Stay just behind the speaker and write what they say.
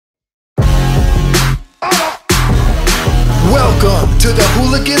Welcome to the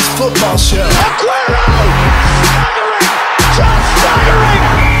Hooligans Football Show.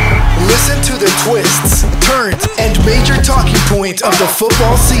 Listen to the twists, turns, and major talking points of the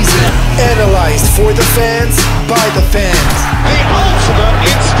football season. Analyzed for the fans, by the fans. The ultimate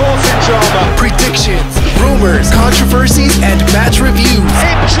in sporting drama. Predictions, rumors, controversies, and match reviews.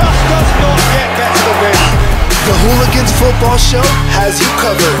 It just does not get better than this. The Hooligans Football Show has you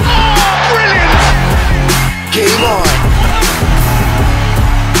covered. Oh, brilliant! Game on.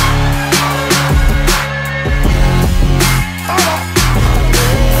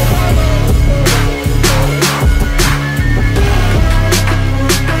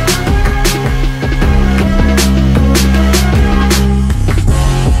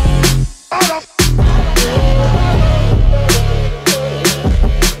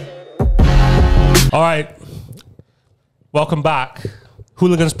 All right, welcome back.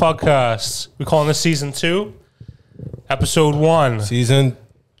 Hooligans Podcast. We're calling this Season 2, Episode 1. Season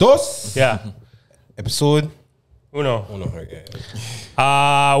 2. Yeah. Episode Uno. Okay.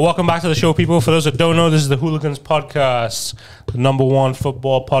 Welcome back to the show, people. For those that don't know, this is the Hooligans Podcast, the #1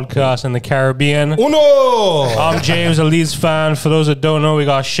 football podcast in the Caribbean. Uno! I'm James, a Leeds fan. For those that don't know, we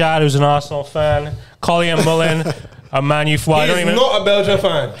got Shad, who's an Arsenal fan. Collie and Mullen, a Man U fan. He's not a Belgian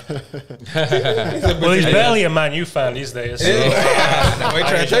fan. Well, he's barely a Man U fan these days. So,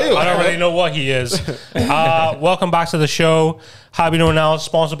 I don't really know what he is. Welcome back to the show. Happy to announce,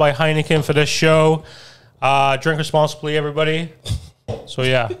 sponsored by Heineken for this show. Drink responsibly, everybody. So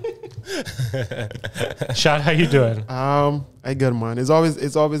yeah. Shad, how you doing? I good, man. It's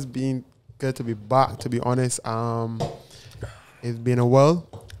always been good to be back, to be honest. It's been a while.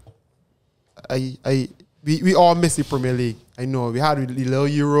 We all miss the Premier League. I know we had the little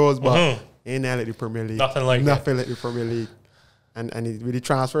Euros, but ain't that like the Premier League. Nothing like the Premier League. And with the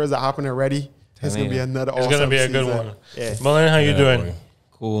transfers that happen already, it's gonna be another. It's gonna be a good one. Yeah. Mullen, how you doing? Boy.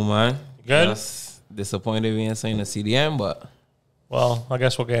 Cool, man. Good? Just disappointed we ain't saying the CDM, but Well, I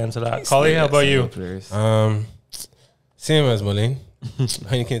guess we'll get into that. Collie, how about you? Same as Mullen.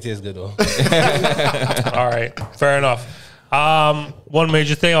 Heineken tastes good though. All right, fair enough. One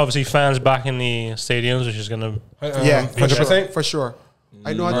major thing, obviously, fans back in the stadiums, which is gonna. Yeah, 100%? for sure.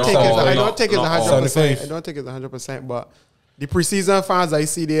 I don't No, think it's not 100%. I don't think it's 100%, but the preseason fans I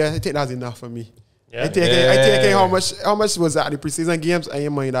see there, I think that's enough for me. Yeah. I take how much was that the preseason games? I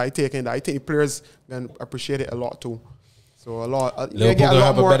am mind that I think the players can appreciate it a lot too. So a lot. Liverpool gonna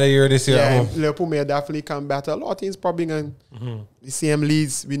have a better year this year. Yeah, Liverpool may definitely come better. A lot of teams probably going the same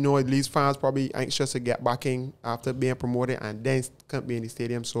Leeds. We know Leeds fans probably anxious to get back in after being promoted and then can't be in the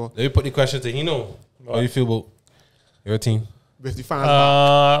stadium. So Let me put the question to Hino. How do you feel about your team? with the fans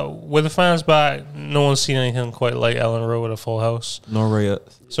back, With the fans back, no one's seen anything quite like Ellen Rowe with a full house. no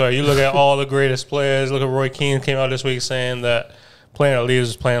riots. So you look at all the greatest players. Look at Roy Keane came out this week saying that playing at Leeds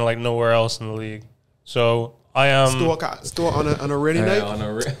is playing like nowhere else in the league. So I am. store on a rainy night. On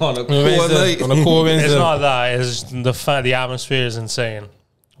a cool night. On a cool Wednesday. It's not that. It's the atmosphere is insane,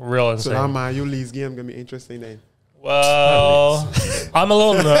 real So insane. that man, your Leeds game gonna be interesting then. Well, I'm a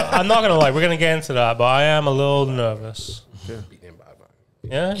little. I'm not gonna lie. We're gonna get into that, but I am a little nervous.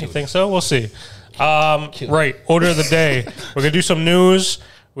 Yeah, you think so? We'll see. Right, order of the day. We're gonna do some news.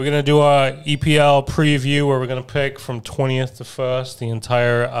 We're gonna do our EPL preview where we're gonna pick from 20th to 1st the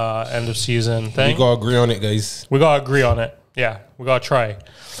entire end of season thing. We gotta agree on it, guys. We gotta agree on it. Yeah, we gotta try.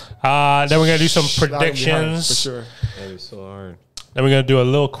 Then we're gonna do some That'll be hard, predictions. for sure. That'd be so hard. Then we're gonna do a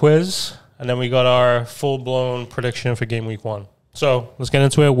little quiz, and then we got our full blown prediction for game week 1. So let's get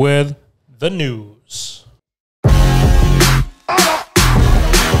into it with the news.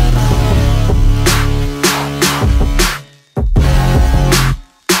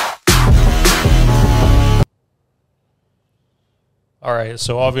 All right,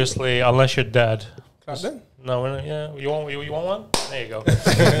 so obviously, unless you're dead. No, we're not, yeah. You want one? There you go.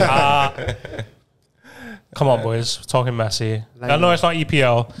 Come on, boys. We're talking Messi. I know it's not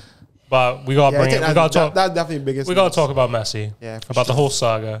EPL, but we gotta bring it. We gotta talk. That's definitely the biggest. We gotta news. talk about Messi. Yeah, for about the sure. whole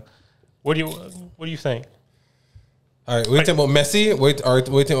saga. What do you think? All right, what do you think about Messi? What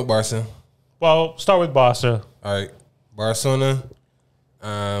do you think about Barca? Well, start with Barca. All right, Barcelona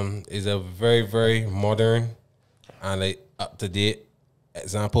is a very, very modern and like up to date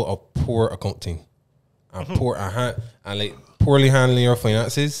example of poor accounting and poorly handling your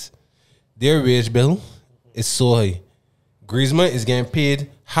finances. Their wage bill is so high. Griezmann is getting paid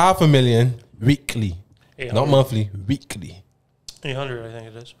 $500,000 weekly, not monthly, weekly. 800, I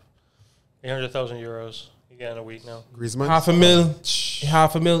think it is. 800,000 euros. You get in a week now. Griezmann.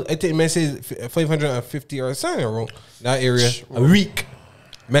 $500,000. I think Messi is 550 or something around that area a week.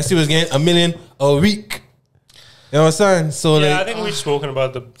 Messi was getting $1 million a week. You know what I'm saying? So Yeah, I like, think we've spoken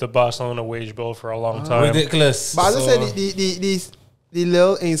about the Barcelona wage bill for a long time. ridiculous. But as I So- said, the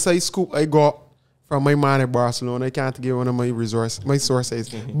little inside scoop I got from my man at Barcelona, I can't give one of my sources.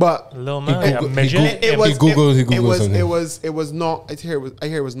 But Little man, a midget. it was He Googled something. it was not. I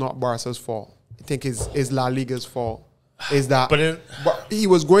hear it was not Barca's fault. I think it's La Liga's fault. Is that? But he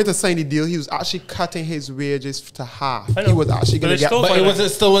was going to sign the deal. He was actually cutting his wages to half. I know. He was actually But going to it's get. still But it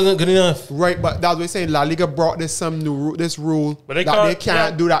still wasn't good enough. Right, but that's what I'm saying. La Liga brought this rule But they that they can't-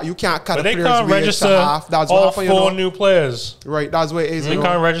 can't do that. You can't cut But a they player's can't wage to register half. That's all what happened, four new players. Right, that's what it is. They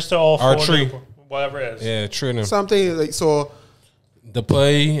can't register all four. R3. New, whatever it is. Yeah, true. Something like so. The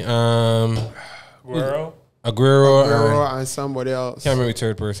play, Guerrero. Aguero, And somebody else. can't remember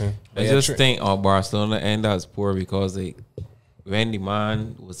third person. I just think Barcelona end up poor because when the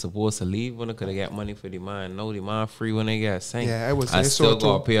man was supposed to leave, when they could have got money for the man. No, the man free when they got signed. Yeah, I was I saying still so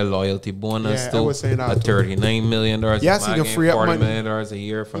got to too. pay a loyalty bonus. Yeah, I still was saying that a too. $39 million. Yes, you can free up $40 money. million a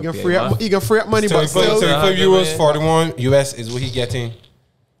year from You can free up money, but 35 still. 35 euros, 41 US is what he getting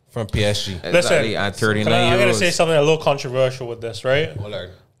from PSG. Listen, Exactly, at 39 I gotta euros. say something a little controversial with this, right? Hold on.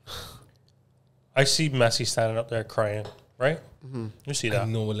 I see Messi standing up there crying, right? You see I that?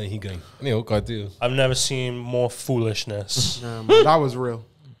 know what lane he going. I know what I do. I've never seen more foolishness. Nah, man, that was real.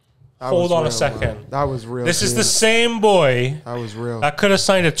 That Hold was on a real, second. man. That was real. This is man. the same boy That was real. that could have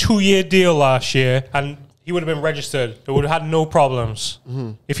signed a 2-year deal last year and he would have been registered. It would have had no problems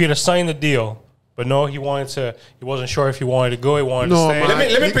if he'd have signed the deal. But no, he wasn't sure if he wanted to go, he wanted No, to stay. man.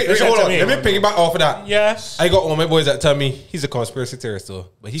 Let me Listen hold to on. me. Let me piggyback off of that. Yes. I got one of my boys that tell me he's a conspiracy theorist though.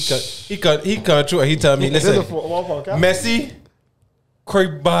 But he come true and he tell me, listen, Messi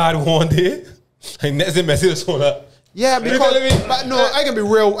quite bad one day. And next day Messi just hold up. Yeah, You because telling me? but no, I can be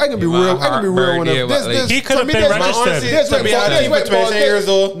real. I can be real. I can be real. On Yeah, this, but this, he could to have me, been this- registered. Honestly, This to way, be boy, honest, this way, for 28 boy, years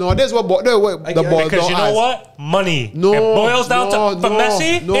old. No, this what the ball. Because you know what? Money. No, It boils down to for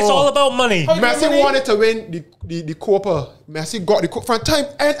Messi, it's all about money. Messi wanted to win the Copa. Messi got the Copa from time,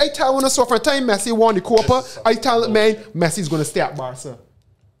 and I tell when I saw from time Messi won the Copa, I tell man Messi's gonna stay at Barca.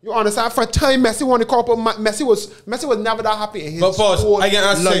 You understand? From time Messi won the Copa, Messi was never that happy in his But pause, whole I can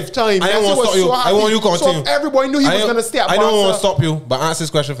answer. lifetime. I don't Messi want to was stop you. so I want you to happy. continue. So everybody knew he was gonna stay at Barca. I don't want to stop you, but answer this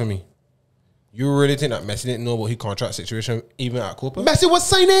question for me. You really think that Messi didn't know about his contract situation even at Copa? Messi was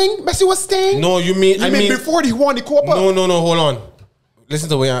signing. Messi was staying. No, you mean You mean before he won the Copa? No, hold on. Listen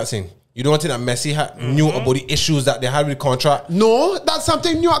to what you're asking. You don't think that Messi knew about the issues that they had with the contract? No, that's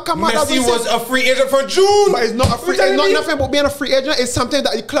something new. Come on, Messi was a free agent for June. but it's not a free. It's not nothing about being a free agent. It's something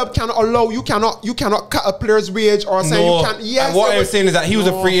that the club cannot allow. You cannot cut a player's wage or say No, you can't. Yes, what it I'm was- saying is that he was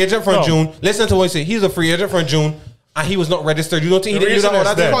a free agent from No. June. Listen to what he said. He was a free agent from June, and he was not registered. You don't think he The didn't do that? reason all is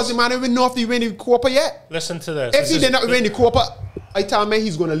that this. time? because the man even know if he win the Copa yet. Listen to this. If This he is- did not win the Copa, I tell me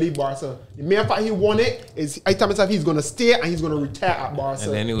he's gonna leave Barca. The mere fact he won it is I tell myself he's gonna stay and he's gonna retire at Barca.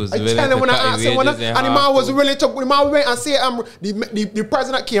 And then he was I willing tell him to when I cut asked his him, wages in and the man half was too. willing to. The man went and say, the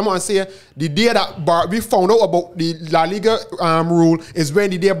president came out and say the day that we found out about the La Liga rule is when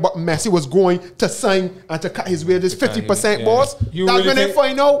the day Messi was going to sign and to cut his wages 50%, Yeah. boss. You That's really when they think-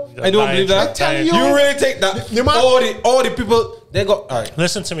 find out. I don't believe that. I tell you. You really think that The man- all the people they got all right.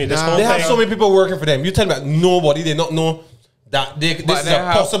 Listen to me. This Nah. whole They thing. have so many people working for them. You tell me that nobody did not know that this is they a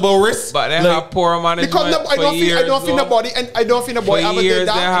have- possible risk. But they Like, have poor management Because I for don't years. feel nobody, and I don't feel nobody For ever years, did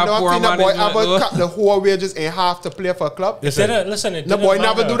that. they I have don't poor feel nobody management, ever though. cut the whole wages in half to play for a club. listen, Listen, it No, didn't boy,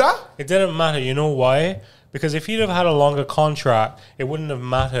 matter. never do that? It didn't matter. You know why? Because if he'd have had a longer contract, it wouldn't have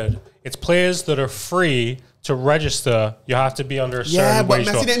mattered. It's players that are free to register. You have to be under a certain Yeah, but wage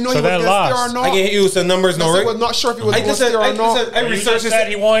Messi law. didn't know So he was they're going to stay or lost. not. I can hit you with some numbers now, Messi right? was not sure if he was I going to just said, stay or not. You just said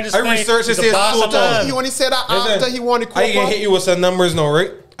he wanted to stay. I researched He's this. a It's so Barca much. man. He only said that Listen, after he won the I can hit Copa. you with some numbers now,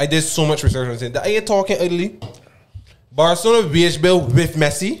 right? I did so much research on it. I ain't talking idly. Barcelona wage bill with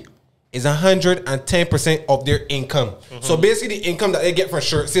Messi is 110% of their income. So basically, the income that they get from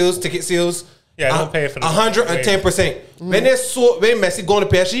shirt sales, ticket sales, Yeah, don't pay for the 110%. When Messi going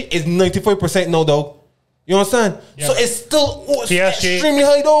to PSG, is 95% no, dog. You understand? Yeah. So it's still PSG extremely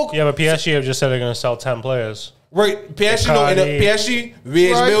high, dog. Yeah, but PSG have just said they're going to sell 10 players. Right, PSG no, in Icardi. the PSG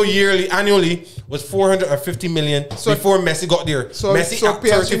wage Right. bill annually was 450 million before Messi got there. So Messi at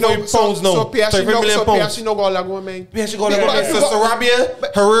PSG 35 pounds now. So PSG 35 no, million so pounds. PSG no go like one man. PSG got But like if you so got- Sarabia,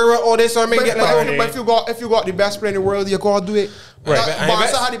 but- Herrera, all this are make get like but- if you got the best player in the world, you gotta do it. Right.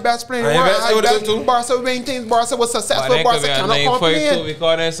 Barca had the best player in the I world. invest Had with the them best- too. Barca winning things. Barca was But successful. that Barca could be a cannot name for it too complain.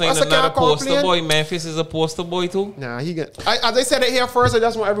 because they're saying Barca another can't poster complain. boy. Memphis is a poster boy too. Nah, as I said it here first, I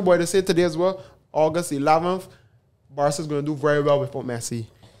just want everybody to say today as well. August 11th, Barca's going to do very well without Messi.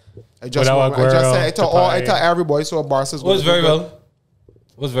 I just Without Aguero, said I tell everybody so Barca's going was to very well.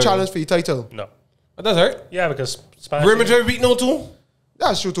 Was very challenge for your title. No. But that's hurt. Yeah, because Spanish. Real Madrid beat no two.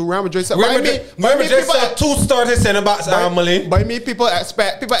 That's true too. Real Madrid. Real Madrid said two starting centre backs. Malay. But me people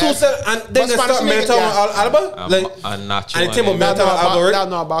expect people. And then they start Militao and Alaba. And Nacho. And the team of Militao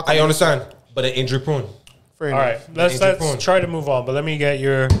and Alaba. I understand, but they're injury prone. All right, let's try to move on. But let me get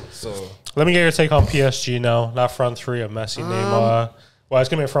your take on PSG now. That front three of Messi, Neymar. Well, it's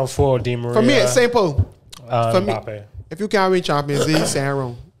gonna be a front four of Di Maria. For me, it's simple. For me, Mbappe. if you can't win Champions League, stay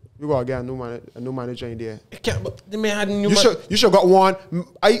home. You gotta get a new manager in there. The man had new. You should got one.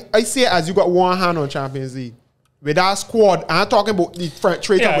 I see it as you got one hand on Champions League with that squad. I'm talking about the front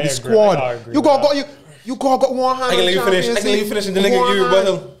trade with the squad. You gotta got one hand. I can let you finish. I can let you finish and then I can give you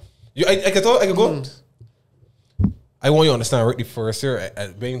rebuttal. I can talk. I can go. I want you to understand right the first here.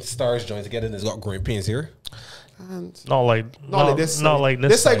 Being stars joined together and it's got growing pains here. Not like this.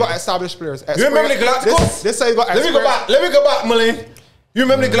 This side got established players. You remember the Galacticos? This side got. Let me go back, Malay. You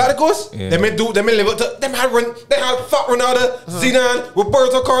remember the Galacticos? Yeah. They may live up to them had fuck Ronaldo, Zidane,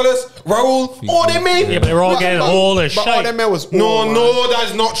 Roberto Carlos, Raul. All they made. Yeah, but they were all getting old as shit. All them men was old, no,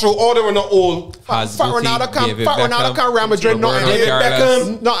 that's not true. All they were not old. Fuck Ronaldo come Real Madrid.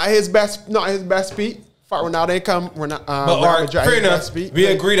 Not his best beat. Fuck Ronaldo come. Fair enough. We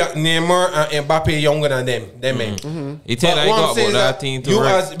agree that Neymar and Mbappe are younger than them. Them men. You think I got about that team to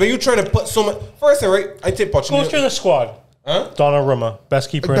work? But you trying to put so much. First, right? I take Pochettino. Go through the squad. Donnarumma, best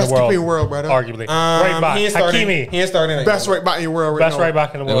keeper in the world, brother. Arguably. Right back, Hakimi. He ain't starting. Best right back in the world. Best right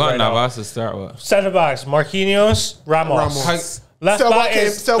back in the world right now. Navas to start with. Center backs, Marquinhos, Ramos. Left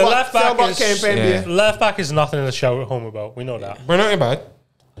back is nothing to shout home about. We know that. We're not bad.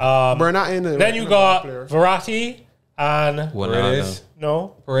 Then you got Verratti and Ronaldo.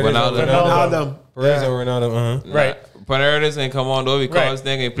 No, Ronaldo. Ronaldo. Right. Paredes ain't come on though because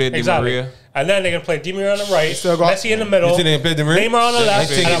they can play Di Maria. And then they're going to play Di Maria on the right, Messi in the middle, Neymar on the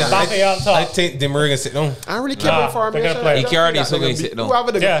left, and Mbappe on top. I think Di Maria can sit down. I don't really care for formation. Icardi so can sit down.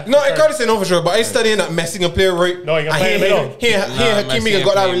 Yeah. No, Icardi sit down for sure, but I studying that Messi can play right. No, he can play middle. He and Hakimi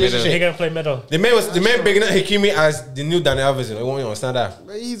got that relationship. He can play middle. The man bigging up Hakimi as the new Dani Alves. I want you to understand that.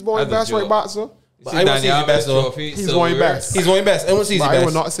 He's one best right back, so. But I won't say he's the best though. He's one best. He's one best. I won't say he's the best. I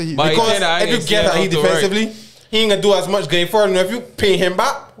will not say he's the best. Because if you get that he defensively, he ain't gonna do as much going forward. And if you pay him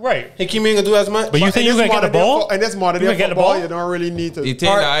back, right, Hakimi ain't gonna do as much. But you think you can get the ball? And that's modern day football. You don't really need to. You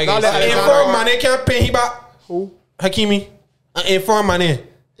think that inform money can't pay him back? Who? Hakimi. Inform money.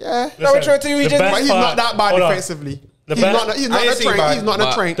 Yeah. Now we're trying to tell you, but he's not that bad defensively. He's not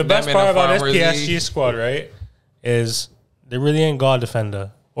a train. The best part about this PSG squad, right, is they really ain't got a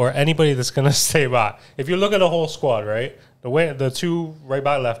defender or anybody that's gonna stay back. If you look at the whole squad, right, the two right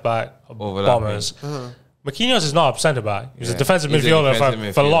back, left back bombers. Marquinhos is not a centre back. He's a defensive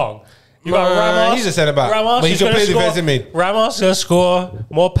midfielder for long. You got Ramos. He's a centre back. Ramos, but he can play defensive mid. Ramos gonna score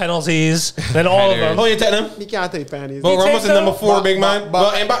more penalties than all of them. Oh, you take them? He can't take penalties. But Ramos is number 4, big man.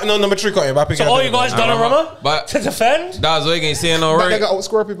 But Mbappe, no, number 3 got Mbappe. So all you guys done Ramos to defend? That's what you can see already. They got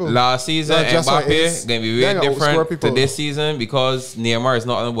outscore people. Last season, Mbappe gonna be very different to this season because Neymar is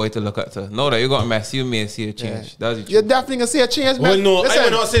not the boy to look at to. Know that you got Messi, you may see a change. You're definitely gonna see a change, man. Well, no, I will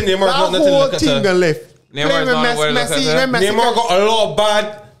not say Neymar is not nothing to look at. That whole team gonna lift. Neymar got a lot of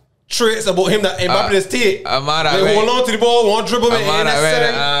bad traits about him that Mbappe is take. They hold on to the ball, won't dribble it, ain't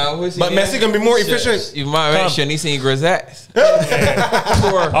necessary. But Messi can be more efficient. You might mention he's seen Grisettes.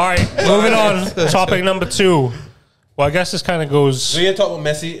 All right, moving on. Topic number 2. Well, I guess this kind of goes. We ain't talk about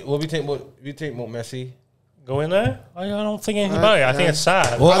Messi. What we think about Messi? Go in there? I don't think anything about it. I think it's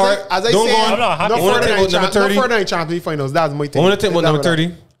sad. Well, as I say, I'm not happy. No further in Champions League finals. That's my thing. I want to take about number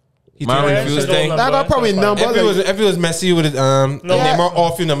 30. My refuse thing. That got probably number. If it was Messi with Neymar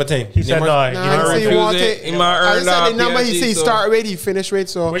off you number 10. He said no. He might earn that. The number he said start rate, he finish rate.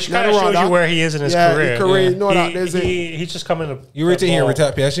 So which kind of shows you where he is in his career. He's just coming to. You rate here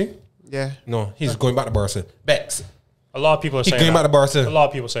retire PSG? Yeah. No, he's going back to Barca. Bex. A lot of people are saying he's going back to Barca. A lot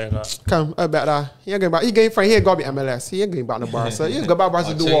of people saying that. Come, I bet that. He ain't going back. He going for. He ain't going to be MLS. He ain't going back to Barca. He ain't going back to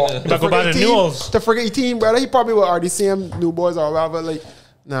Barca to do what? To go back to Newell's. To forget his team, brother. He probably will already see him new boys or whatever. Like,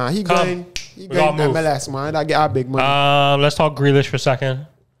 nah, he going MLS, man. I get our big money. Let's talk Grealish for a second.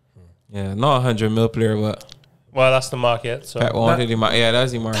 Yeah, not 100 mil player, but well, that's the market. So Pat wanted him. Yeah,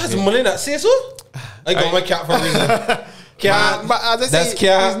 that's the market. That's money that says so. I got my cap for a reason. But as I say,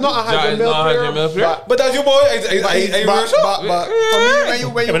 he's not 100 mil player. But that's your boy.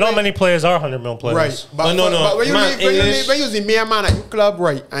 But not many players are 100 mil players. Right. But no. When you use the mere man at your club,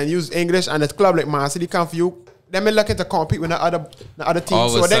 right, and use English, and it's club like Man City come for you, then me looking to compete with the other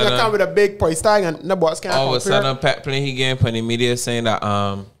teams. So then they come with a big price tag, and the boys can't compete. All of a sudden, Pat playing he game on the media saying that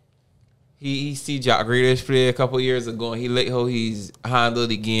He see Jack Grealish play a couple years ago, and he like how he's handled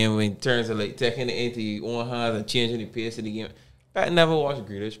the game in terms of like taking it into one hand and changing the pace of the game. I never watched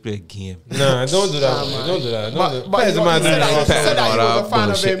Grealish play a game. Nah, don't do that. Don't do that. But he said that he was a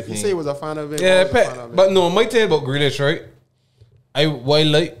fan of him. He said he was a fan of him. Yeah, Pep. But no, my tell about Grealish, right? Why I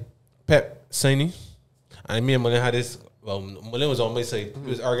like Pep signing, and me and Mullen had this. Well, Mullen was on my side. He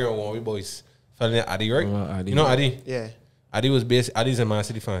was arguing with one of we boys. Fella named Addy, right? Addy. You know Addy? Yeah. Addy's a Man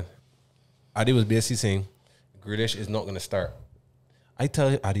City fan. Addy was basically saying Grealish is not going to start. I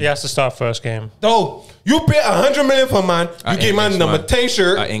tell you, Addy. He has to start first game. No, you pay 100 million for man. You give man number 10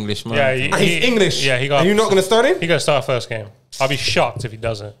 shirt. An Englishman. Yeah, And he's English. Yeah, he got. And you're not going to start him? He got to start first game. I'll be shocked if he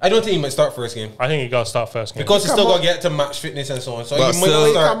doesn't. I don't think he might start first game. I think he got to start first game. Because he still got to get to match fitness and so on. So But he might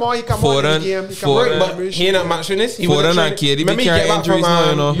still- not start. He come on in the game. He come on, But he ain't at match fitness. He Foden wasn't and training. KD be Remember he carrying get back from, injuries now,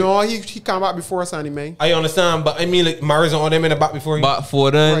 you know. No, he come back before Sandy, man. I understand, but I mean like Maris and all them in the back before he. But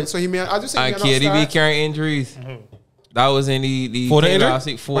Foden Right, so he may. I just say he and may not KD be start. carrying injuries. That was in the Foden thing injured? last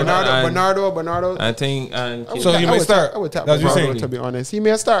week. Foden and Bernardo. I think and So he might start. I would tap That's what you're Bernardo, saying. to be honest. He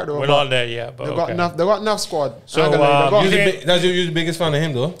may start though. We're but not there yet, but They got okay. enough. They got enough squad. So, I'm not gonna lie, they got- you think- That's you're the biggest fan of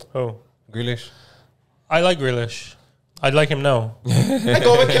him though. Oh, Grealish. I like Grealish. I'd like him now. I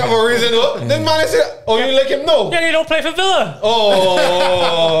go with Cameron reason though. This man is here. Oh, you like him? No. Yeah, he don't play for Villa.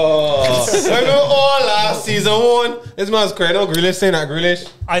 Oh, remember all last season one? This man's crazy. No, Grealish saying that Grealish.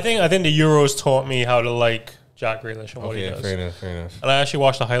 I think the Euros taught me how to like Jack Grealish and what he Okay, does. fair enough. And I actually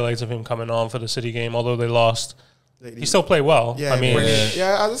watched the highlights of him coming on for the City game, although they lost. He still played well. Yeah, I mean,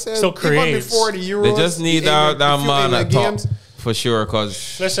 yeah. As I said, still even creates. before the Euros, they just need that man at top games. for sure.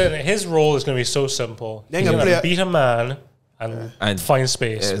 Cause listen, his role is going to be so simple. They He's gonna going to play- beat a man and find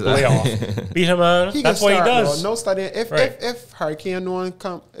space, Yeah, play off, beat a man. He That's can what he start, does. though. No studying. Right. If Hurricane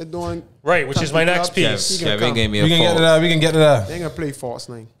doing Right, which is my next up, piece. he can Kevin come. gave me We a can get to fault. that. We can get to that. They ain't gonna play false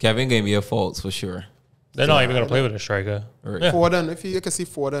nine. Kevin gave me a fault for sure. They're not even going to play with a striker. Right. Yeah. Foden, if you can see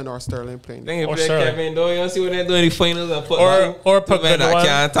Foden or Sterling playing. They ain't Or play Sterling. Kevin though. You don't see what they're doing in the finals and put Or put man that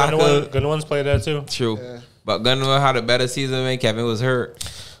can't tackle. Gundogan's played there too. True. But Gundogan had a better season when Kevin was hurt.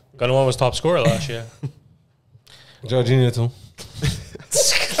 Gundogan was top scorer last year. Jorginho too.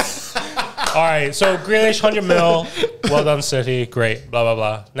 All right, so Grealish, 100 mil. Well done, City. Great. Blah, blah,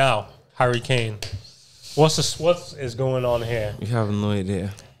 blah. Now, Harry Kane. What is going on here? You have no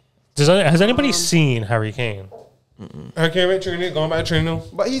idea. Has anybody seen Harry Kane? Hurricane went training, going back training now.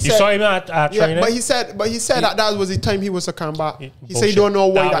 But he You said, saw him at training? but he said that was the time he was to come back. He said he Bullshit. don't know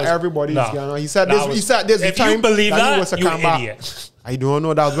why That that was- everybody's no. going on. He said That this. He was- said this. if the time you believe he that, was to you come back. idiot. I don't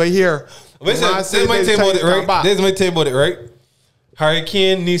know. That was right here. Listen, Man this said is my this take time about it, to come right? back. This is my take about it, right? Harry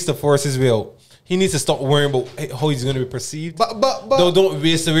Kane needs to force his way out. He needs to stop worrying about how he's going to be perceived. But Don't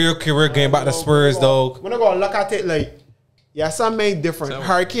waste a real career going back to Spurs, dog. When I go look at it, like, yeah, some made different.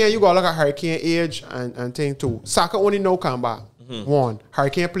 Hurricane, you gotta look at Hurricane age and thing too. Saka only no combat. One,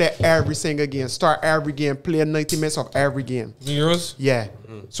 Hurricane play every single game, start every game, play 90 minutes of every game. Euros? Yeah.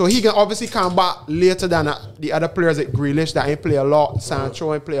 So he can obviously come back later than the other players like Grealish that ain't play a lot,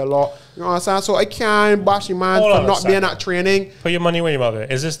 Sancho ain't play a lot. You know what I'm saying? So I can't bash him, man, Hold for on a not being second. at training. Put your money where your mouth is.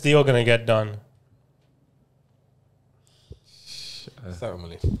 Is this deal going to get done?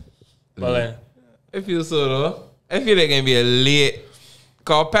 Certainly. Well, then, I feel so though. I feel like gonna be a late.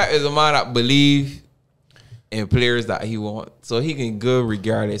 Cause Pep is a man that believe in players that he want, so he can go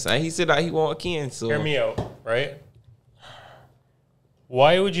regardless. And he said that he want Kane. So hear me out, right?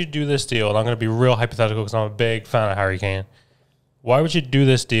 Why would you do this deal? And I'm going to be real hypothetical because I'm a big fan of Harry Kane. Why would you do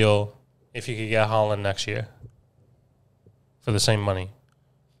this deal if you could get Haaland next year for the same money?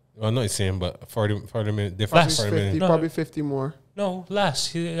 Well, not the same, but 40 minutes difference. Less. 40 minutes. Probably 50 more. No,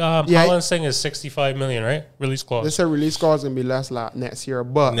 less. Haaland's thing is 65 million, right? Release clause. They said release clause gonna be less next year,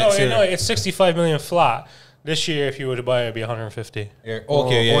 but No, Next year. no, it's 65 million flat. This year, if you were to buy it, it'd be 150. Yeah,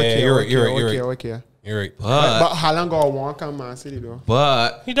 okay, yeah, you're right. Okay. You're right. But Haaland got one come Man City though.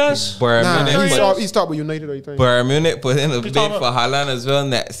 but He does. Bayern Nah, Munich, he stopped with United, I think. Bayern Munich put in a bid for talking about? Haaland as well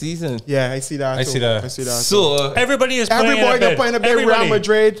next season. Yeah, I see that. I too. see that. I see that. So Everybody is playing Everybody in a gonna bid. play in a bid. Everybody. Real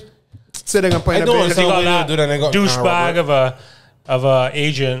Madrid. Sitting and playing I a don't bid. understand You got why that they do that. They got douchebag of a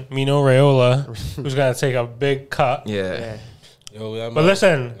agent, Mino Raiola, who's going to take a big cut. yeah, Yo, that But man-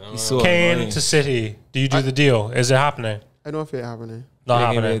 listen, so Kane annoying. to City. Do you do the deal? Is it happening? I don't feel it happening. Not If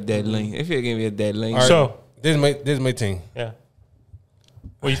you give me a happening. deadline, if you give me a deadline, All right, So, this is my thing. yeah.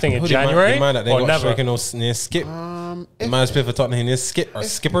 What do you think? In Who the man- January the man that they or got never? striking no skip. The man's play for Tottenham. His skip or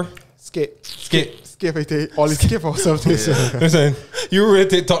skipper. Skip. I think. All skip or something. Listen, you really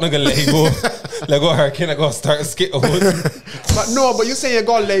think Tottenham gonna let him go? Let go Hurricane, I gotta start skip. But no, but you saying you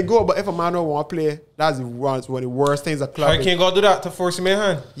gotta let go. But if a man don't want to play, that's one of the worst things a club. Hurricane gotta do that to force him in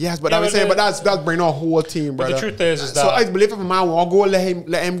hand. Yes, but Yeah, I'm but saying, then- but that's bringing a whole team, But brother. the truth is so that I believe if a man want to go,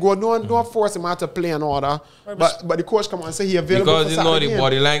 let him go. Don't force him out to play and all that. But the coach come on and say he available Because for you know Saturday the game.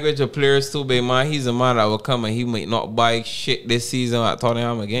 body language of players too, big man. He's a man that will come and he might not buy shit this season at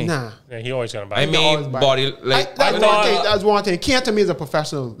Tottenham again. Nah. Yeah, he always gonna buy. I it. mean, always buy body it. like That's one thing. That's one thing. Kane to me is a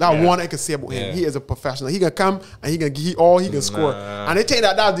professional. That Yeah. one I can say about him. Yeah. He is a professional. He can come and he can score. And they think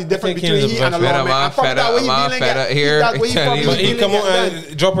that's the difference think between Kane's he a and a professional. lawman. And probably that way he dealing fed up it. here. That's what he Tell probably you. But he dealing come out it.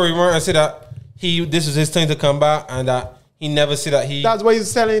 and drop a remark and say that this was his time to come back, and that he never said that he. That's why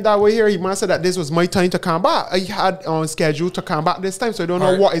he's telling that way here. He must say that this was my time to come back. He had on schedule to come back this time, so I don't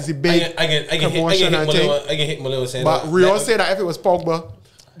know what is the big I can commotion and thing. hit Malone saying But that. Rio said that if it was Pogba,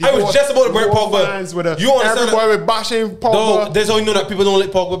 I was just about to bring Pogba. fans with You understand everybody with bashing No, Pogba. that's how you know that people don't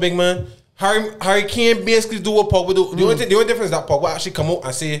like Pogba, big man. Harry Kane basically do what Pogba do. The only difference is that Pogba actually come out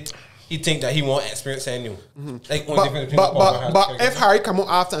and say he think that he want experience and new. Like only difference between Pogba and But Harry if Harry come out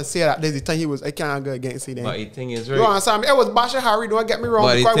after and say that, there's the time I can't go against it. But the thing is You right. understand me? It was bashing Harry. Don't get me wrong.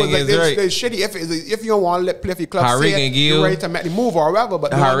 But the Because it was thing like is this right. shitty. If you don't want to play for your club, Harry say can it, give you're ready to make the move or whatever.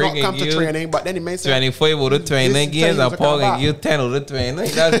 But Harry don't can come to give training. But then he may say 25 out of 29 This games, thing and is Paul a can comeback. give 10 out of 29.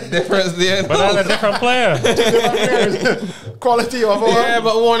 That's the difference there. But that's a different player. quality of Yeah,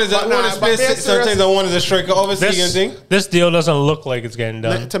 but one is But nah, but space. they're Sometimes serious. the one is a striker. Obviously, you can This, think. this deal doesn't look like it's getting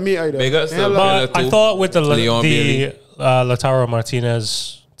done. to me either. Big ups to Yeah, the look, But I thought with the Leon Bailey. Lautaro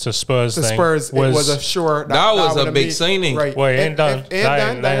Martinez to Spurs the thing Spurs, it was a sure. That was would a have big been- signing. Right. Well, it ain't done. Ain't That done.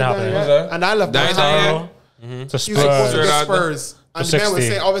 ain't That ain't happening. done. What's that? And I love That ain't that. done. Lautaro to He was supposed to Spurs. get Spurs. And the man was 60.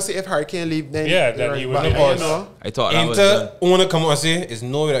 saying, obviously, if Harry Kane leave, then Yeah, then he would but, be you forced. know. I thought that was done. Inter want to come out and say it's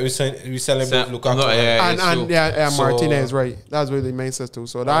no way that we selling both Lukaku. No, yeah. And, it's and true. yeah, So- Martinez, right. That's what the main says too.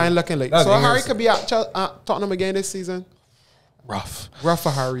 So that ain't looking like. That's So the Harry worst. could be at Tottenham again this season. Rough. Rough for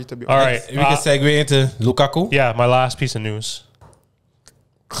Harry to be All honest. right. We can segue into Lukaku. Yeah, my last piece of news.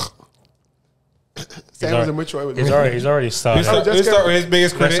 Same as a mature. He's already started. Let's start with his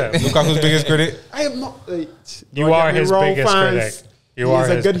biggest critic. Listen. Lukaku's biggest critic. I am not. You don't are get me his wrong, biggest fans. critic. You are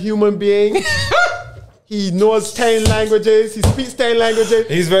He's a his. good human being. He knows 10 languages. He speaks 10 languages.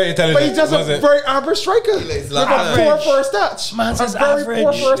 He's very intelligent. But he's just a wasn't- very average striker. With like a poor average. first touch. Man a says very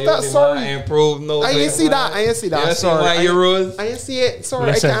poor average. first touch. Sorry. Improved. No, I didn't see that. I didn't see that. Yeah, Sorry. my Euros. I didn't see it. Sorry,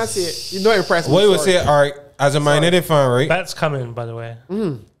 Listen. I can't see it. You're not impressed with What me. he would sorry. say, all right, as a Man United fan, right? That's coming, by the way.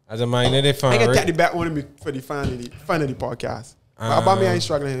 As a Man United fan, I can take the right? back on me for the fan of the podcast. But about me, I ain't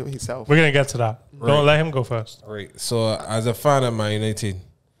struggling himself. We're gonna get to that. Don't let him go first. Right. So as a fan of Man United,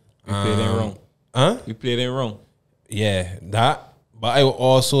 You played it wrong. huh? You played it wrong. Yeah, that. But I will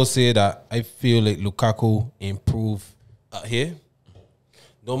also say that I feel like Lukaku improved out here.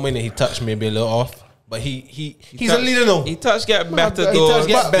 Don't mean that he touched maybe a little off, but he's a leader now. He touch get better He though. touch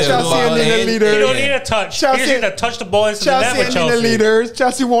get better. Chelsea and the leader. You don't need a touch. Chelsea- You just need to touch the ball into the net Chelsea with ain't the Chelsea. leaders.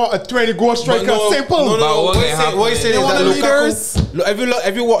 Chelsea want a 20-goal striker. Simple. No. But What what he can said, what he happen said They is want that the Lukaku. leaders.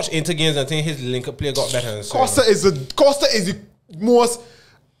 If you watch Inter games, I think his link up play got better. Than Costa is the most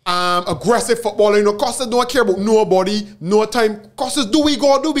aggressive footballer. You know, Costa don't care about nobody, no time. Costa do we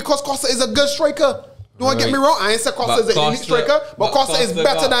go do because Costa is a good striker. Don't get me wrong. I ain't say Costa But is an elite Costa- striker, but but Costa is Costa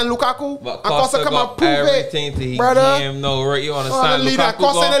better got- than Lukaku. But And Costa come and got prove everything it, to he brother. game. No, right? You Oh, the understand? leader, Lukaku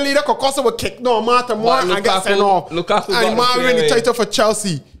Costa got- and the leader, because Costa will kick no matter more But and get Lukaku- sent off. Lukaku And got man the win the play. title for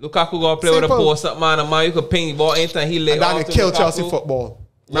Chelsea. Lukaku gonna play with a Simple. post up man. A man you could ping the ball anytime he lay And that off will to kill Lukaku. Chelsea football.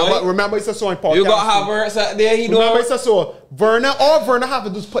 What? Remember, it's a so important. You got Havertz out there. He Remember, don't. it's a so Werner. All Werner have to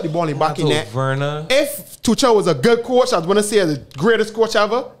do is put the ball in back in net. Werner. If Tuchel was a good coach, I was gonna say the greatest coach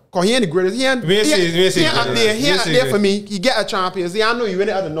ever. Cause he ain't the greatest. He ain't. We He see ain't out greatest. there. He ain't out We see there for greatest. me. He get a Champions League. I know you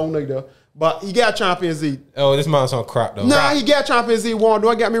really other know neither, but he get a Champions League. Oh, this man's on crap though. Nah, he get a Champions League one.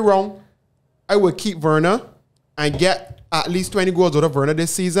 Don't get me wrong. I would keep Werner and get at least 20 goals out of Werner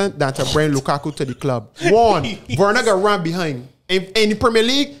this season than to bring Lukaku to the club. One, Werner got run behind. In the Premier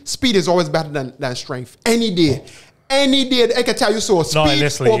League, speed is always better than strength. Any day. Any day, I can tell you so. Not in Speed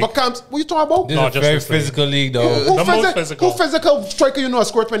this league. overcomes. What you talking about? This No, is a just very this league. physical league though. The most physical. Who physical striker you know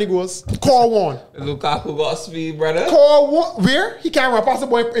scored 20 goals? Call one. Lukaku got speed, brother. Call one. Where? He can't run past the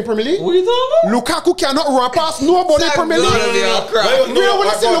boy in Premier League? What you talking about? Lukaku cannot run past nobody in Premier No, League. no, no, crap.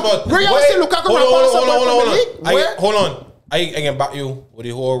 Where you wanna see Lukaku run past somebody in Premier League? Where? Hold on. I can back you with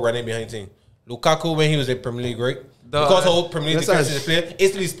the whole running behind thing. Lukaku when he was in Premier League, right? Because the whole Premier League Listen. defensive play,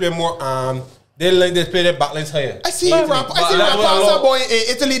 Italy's play more they play their backlines higher. I see him run past that boy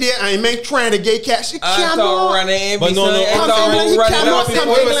in Italy there and he make trying to get catch. He I thought cannot. running in But no, I England, thought he running cannot in- come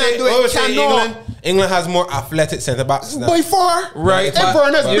What we England say- do it. what we say Cannot. England has more athletic centre backs. By far, Right, And but-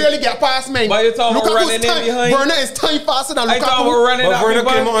 Werner's barely get past man. But you talking about running in behind? Werner is time faster than I thought Lukaku. we're running But up Werner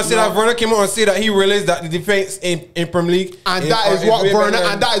behind. came out and said that Werner came out and said that he realized that the defense in Premier League And that is what way Werner better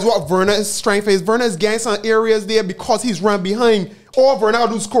and that is what Werner's strength is. Werner is getting some areas there because he's run behind. All Werner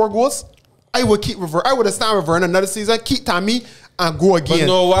do score goals. I would keep with Werner. I would have started with Werner another season. Keep Tammy and go again.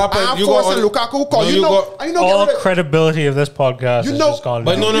 no, what happened? I'm You forcing got- Lukaku no, because you got- All get rid of, credibility of this podcast You is know- just gone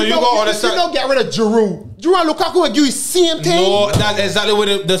but down. no, you got understand. You don't get rid of Giroud. Giroud and Lukaku will give you same thing. No, that's exactly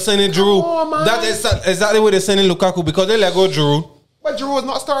what they're sending Giroud. Come on, man. That's exactly what they're sending Lukaku because they let go Giroud. But Giroud is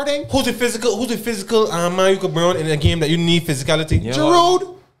not starting. Who's the physical man you could bring on in a game that you need physicality? Yeah.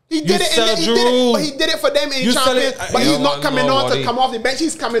 Giroud. He did it, sell he did it, Giroud. but he did it for them in You sell Champions. it- But Yeah, he's not but coming no, on to buddy. come off the bench.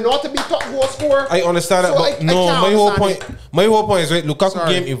 He's coming on to be top goal scorer. I understand that, So but I no, can't my whole understand point. My whole point is right. Lukaku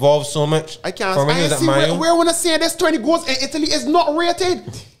Sorry. game evolved so much. I can't. From when he I was at see Man U. where when I say this 20 goals in Italy is not rated.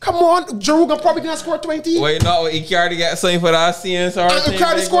 Come on, Giroud probably gonna score 20. Wait, no, Icardi got something for the ASEAN. Sorry, And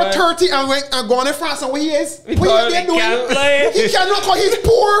Icardi scored 30 and went and gone in France. And where he is? What Because he he can't doing? play. He cannot because he's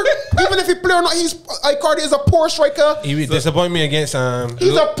poor. Even if he play or not, Icardi is a poor striker. He would disappoint me against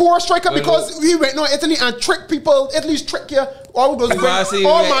He's a poor striker because he went to Italy and trick people. Italy's trick you. All we do is Messi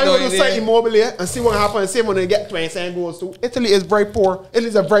all went man no will do idea. say Immobile and see what happens. And see when they get 27 goals too. Italy is very poor. Italy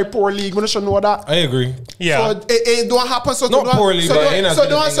is a very poor league. We should know that. I agree. Yeah. So it don't happen. So Not don't, poorly, so but don't, ain't as so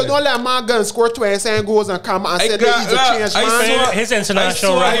good as don't, so England. don't let my gun score 27 goals and come and I say got- that he's a look, changed I man. saw- His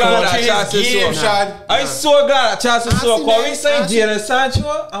international I saw record. that Change Chelsea game, saw. Shad. I'm so glad that Chelsea I saw. see Because that. we signed I see- Jadon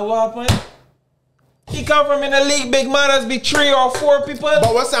Sancho and what happened? He come from in the league, big man, has be 3 or 4 people.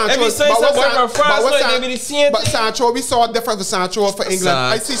 But what Sancho? Every sign some boy from France, so they be the same But thing. Sancho, we saw a difference with Sancho for England.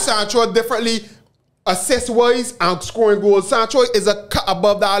 I see Sancho differently. Assist wise and scoring goals. Sancho is a cut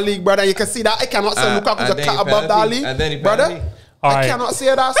above that league, brother. You can see that. I cannot say Lukaku's a and then cut he above that penalty, league, and then he brother. penalty. All I right. cannot say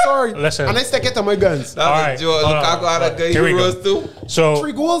that. Sorry. Listen. And I stick it to my guns. That's All a right, joke. hold on. Lukaku had a good Here we go. Euros too. So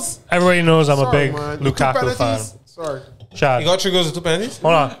 3 goals. everybody knows I'm a Sorry, big man. 2 Lukaku fan. penalties. Sorry. Shad, He got 3 goals and 2 penalties.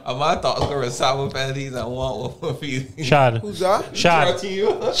 hold on. My thoughts were 7 penalties and 1 feet. Shad, Who's that? Shad,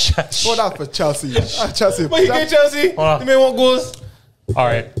 Hold on for Chelsea. Chelsea. But he get Chelsea. on. He made 1 goals. All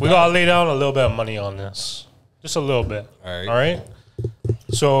right, we gotta lay down a little bit of money on this, just a little bit. All right. All right.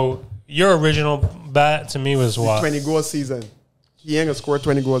 So your original bet to me was what? 20 goals season. He ain't gonna score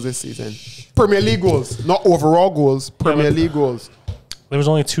 20 goals this season. Premier League goals, not overall goals. Premier League goals. There was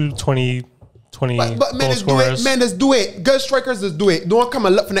only 20 But goal men, just do it. scorers. Men, just do it. Good strikers, just do it. Don't come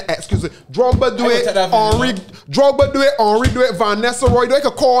and look for the excuses. Drogba do I would it. take that Henri, video. Drogba do it. Henri do it. Van Nistelrooy do it. You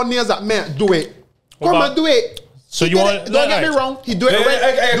can call names that man do it. Come about- and do it. So He you did want- it. Don't get me alright. wrong. He do it. I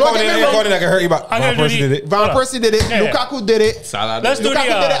Don't get me I wrong. can hurt you, but I Van gotta do Persie the- did it. Van Hold on. Persie did it. Yeah. Lukaku did it. Salah Let's did do it. the-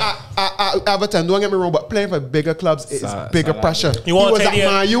 Lukaku did it at Everton. Don't get me wrong, but playing for bigger clubs is bigger Salah pressure. You wanna he was take at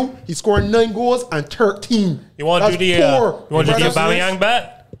the- Man U. He scored 9 goals and 13. You want to do the? That's poor. You want to do the Brothers, Aubameyang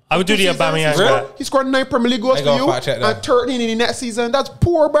bet? I would do the Two seasons, Aubameyang he scored- bet. He scored 9 Premier League goals I for gotta you fact check that. and 13 in the next season. That's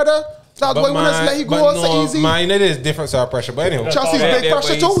poor, brother. That's why we just let you go so easy. Man United is different side pressure, but anyway. Chelsea's Yeah, big yeah, pressure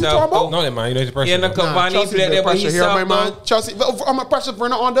but too. he's We talking about? No, that Man United pressure. Yeah, no, though. Cavani Chelsea's played big there, but pressure he's here, my up man. now. Chelsea, I'm a pressure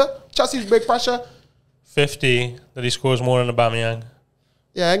for under. Chelsea's big pressure. 50 that he scores more than Aubameyang.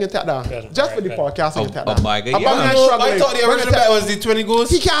 Yeah, I can take that. Good. Just for the Alright, podcast, I can take Oh, that. my God. Aubameyang Yeah. struggling. I thought the We're gonna original take- bet was the 20 goals.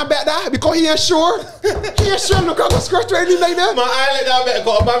 He can't bet that because he ain't sure. He ain't sure Lukaku scored 20 like that. Man, I let that bet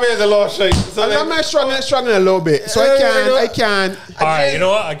go. Aubameyang is a lost shake. So And that man struggling a little bit. So I can. All right, you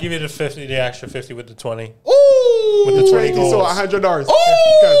know what? I'll give you the 50, the extra 50 with the 20. Ooh, With the 20 So goals. $100. Ooh.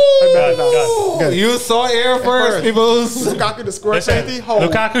 Good. I bet it Good, down. Good. You saw air first, people. Lukaku to score Listen, 20. Hold.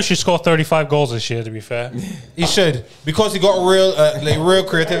 Lukaku should score 35 goals this year, to be fair. He should because he got real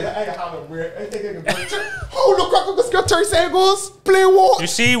creative. Oh, Lukaku can score 37 goals. Playing what? You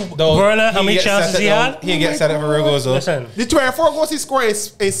see, Though, Werner, how he many gets chances set he up- had? He gets set up for real goals though. Listen, The 24 goals he scored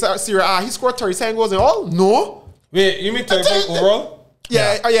in Serie A, he scored 37 goals in all? No. Wait, you mean 35 overall?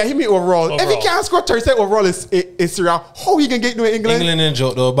 Yeah, he mean overall. If he Overall. can't score 37 overall in Serie A, how he can get to England? England in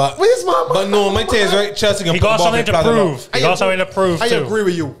joke though, but Where's my but no, my thing is right. Chelsea can he put got the ball something in to plaza prove. He got something to prove, I too. agree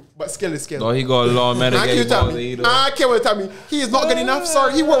with you, but skill is skill. No, he got a long man to I get can't tell balls me. either. I can't wait to tell me. He is not good enough.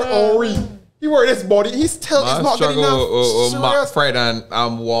 Sorry, he worked Henri. He worked his body. He still is I not good enough. struggle with Mark Serious. Fred and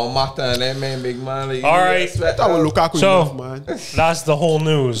Walmart and that man, big man. Like, All right. That was Lukaku So, enough, man. that's the whole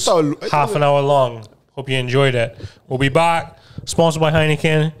news. So, Half an hour long. Hope you enjoyed it. We'll be back. Sponsored by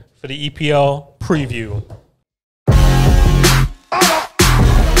Heineken for the EPL preview.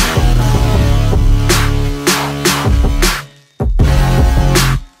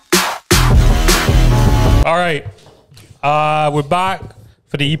 All right. We're back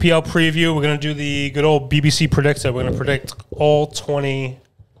for the EPL preview. We're going to do the good old BBC Predictor. We're going to predict all 20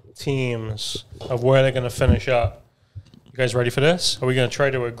 teams of where they're going to finish up. You guys ready for this? Are we going to try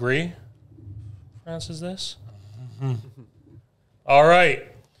to agree? France, is this? Mm-hmm. All right.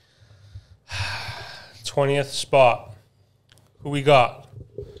 20th spot. Who we got?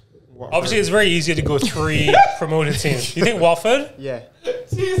 Watford. Obviously, it's very easy to go 3 promoted teams. You think Watford? Yeah.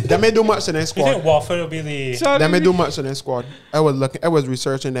 They may do much in their You squad. think Watford will be the... They may do much in their squad. I was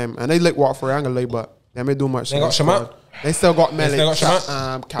researching them, and they like Watford. I ain't gonna lie, but they may do much. They in got their squad. Shamat? They still got Melly, They still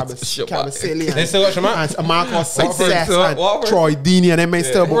got Cabasili, They still got Shamat? and Marcos Success, Watford. and Watford. Troy Deeney, and they may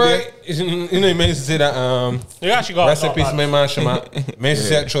still be there. Right. You know, you may say that. You actually got... Rest in peace, my man Shamat. May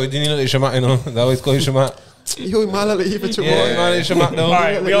say that Troy didn't look Shamat, you know. They always call you Shamat. You man, like even your Yeah, boy. man, Shamat though. All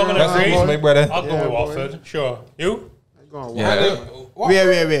right, we all going to Rest in agree? peace, my brother. I'll go Yeah, with boy. Watford. Sure. You? Go on, Yeah.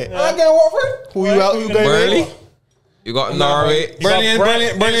 Wait. I get Watford. Who you out? Who going Burnley. with? You got Norwich. Burnley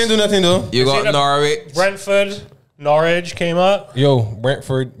ain't do nothing though. You got either Norwich. Brentford, Norwich came up. Yo,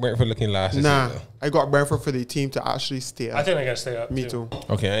 Brentford looking last. this Nah, season. I got Brentford for the team to actually stay. I think they're going to stay up. Me too.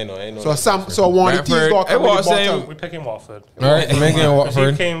 Okay, I know. So one of the teams Brentford. got come in the Everyone's saying- bottom. We're picking Watford. All right, Megan Because he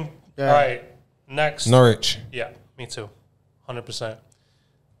Watford, came... Yeah. All right. Next. Norwich. Yeah, me too. 100%.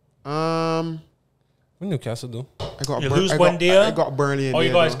 What Newcastle do? I got You Bur- lose I got- Buendia. I got Burnley in Oh, there.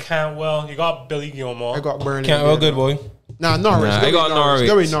 you guys though. can't well. You got Billy Gilmore. I got Burnley. Can't in well there, good though. boy. Nah, Norwich. Nah, Give I me got Norwich.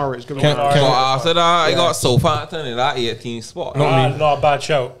 Give me Norwich. Give me Can't- Norwich. So can't- after that, I got Southampton in that 18th spot. Not a bad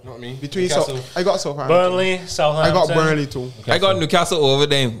shout. Not me. Between Newcastle. I got Southampton. Burnley, I Southampton. got Burnley too. I got Newcastle over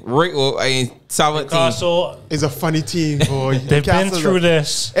them. Right over, 17. Newcastle. It's a funny team, boy. They've been Newcastle, through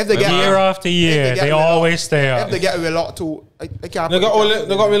this If they get- year after year. get They rid of- always stay If up. they get a lot too, I can't. They got all it.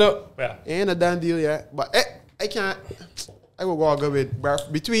 They got me up. Yeah. Ain't a done deal yet, but I can't. I will go good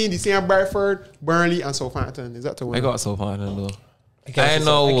with between the same Bradford, Burnley, and Southampton. Is that to win? I got Southampton though. I I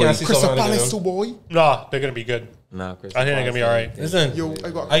know. I can't see Crystal Southampton, Palace you too, know. boy. No, they're going to be good. Nah, Chris. I think they're going to be all right. Listen, Yo,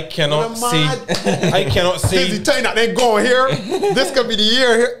 I cannot What see. am I cannot This see. the time that they going here. This could be the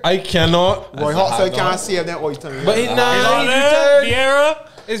year here. I cannot. Roy Hudson can't save that all the time. But he On nah. there, He's Vieira.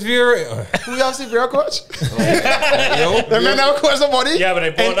 It's very. Who you have seen real coach? Yo, The man now coach somebody. Yeah, but they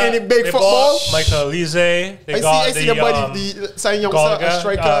bought any that. big they football. bought Michael Elise. They I got see the buddy, the sign young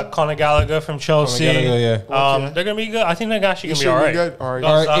striker. Conor Gallagher from Chelsea. Gallagher, yeah. Okay. They're going to be good. I think they're actually He going to be should all be right. good. All right.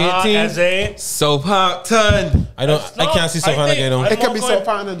 Got All right, Zaha, 18. Eze. Southampton. I don't. I can't see Southampton again. though. It could be I'm going-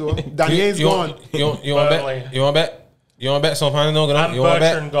 Southampton though. Daniel's You gone. want bet? Burnley. You want bet? You want bet Southampton? No, And you want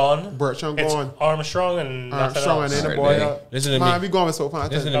bet? Bertrand gone. Bertrand It's gone. Armstrong and nothing Armstrong else. and then the Alright, boy. then. Listen to Man, me. we going with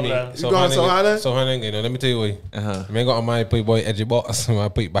Southampton. Listen to me. Come You going Southampton? Southampton. You know, let me tell you what. Uh-huh. I got on my play boy edgy box. I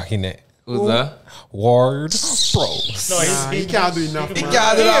put it back in there. Who's that? Ward. No, Nah, he can't do enough, man.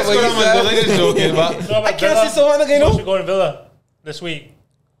 can't do that. What you said. joking, but No, I can't see Southampton again. Supposed to No. be going to Villa this week.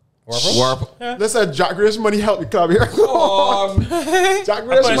 Warp. Listen, Jack Grealish money help the club here. Oh, man. Jack I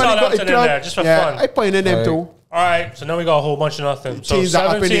Grealish put money got the Southampton in club. there just for yeah, fun. I put in them Alright. too. All right, so now we got a whole bunch of nothing. So Teams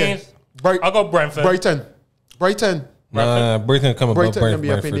are up in there. 17th, I'll go Brentford. Brighton. Nah, Brighton come above Brighton can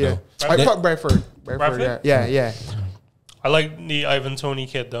be up in Brentford there. though. I put Brentford. Brentford? Yeah. I like the Ivan Toney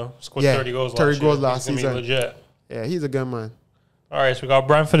kid though. Scored Yeah, 30 goals 30 last goals year. last He's gonna be season. legit. Yeah, he's a good man. All right, so we got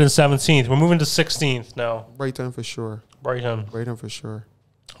Brentford in 17th. We're moving to 16th now. Brighton for sure. Brighton. Brighton for sure.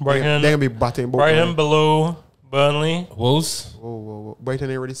 Brighton. They're gonna be batting both. Brighton man. below Burnley. Wolves. Whoa. Brighton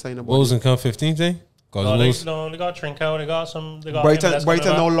ain't already signed a Wolves and come 15th, eh? Cause No, Wolves. they got Trincao. They got some. They got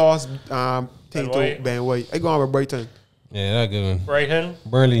Brighton no lost thing Ben to White. Ben White. I going with Brighton. Yeah, that good one. Brighton.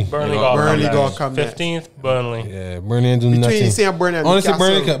 Burnley. Burnley Yeah, got Burnley come got next. come next. 15th. Burnley. Yeah, Burnley ain't doing Between nothing. St. Bernard and Honestly,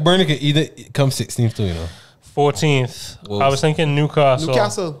 Newcastle. Burnley could either come 16th too, you know. 14th. Wolves. I was thinking Newcastle.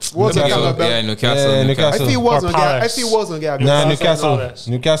 Newcastle. Wolves are Newcastle. coming Yeah, back. Newcastle. Yeah, I Newcastle. feel Wolves Or gonna get. I Palace. feel Wolves gonna get. Nah, Newcastle,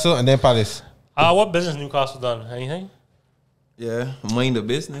 Newcastle. Newcastle and then Palace. What business Newcastle done? Anything? Yeah, mind the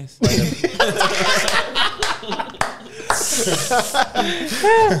business.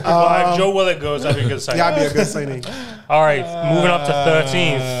 If Joe Willett goes, that'd be a good sign. That'd be a good signing. All right, moving up to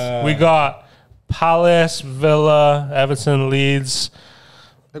 13th. We got Palace, Villa, Everton, Leeds.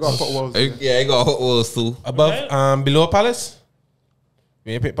 They got to put Wolves. in. Yeah, I got Hot Wolves too. Above, below Palace.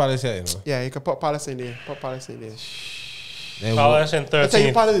 We ain't pick Palace yet, you know. Yeah, you can put Palace in there. Put Palace in there. Then Palace in I tell you,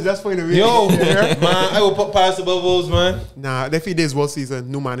 13th. Palace is just for the Yo, man, I will put Palace above Wolves, man. Nah, they feed this Wolves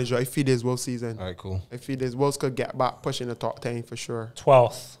season. New manager. I feed this Wolves season. All right, cool. I feed this Wolves could get back pushing the top 10 for sure.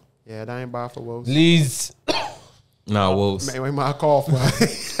 12th. Yeah, that ain't bad for Wolves. Leeds. Nah, Wolves. Man, my cough, man.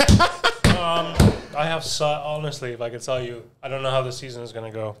 I have honestly, if I could tell you, I don't know how the season is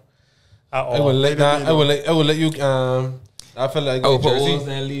going to go at I will all. let that. I will let you. I feel like I will put Jersey. Wolves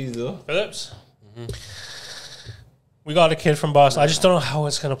and Leeds though. Phillips? We got a kid from Boston. I just don't know how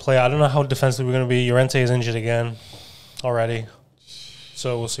it's going to play. I don't know how defensively we're going to be. Llorente is injured again already.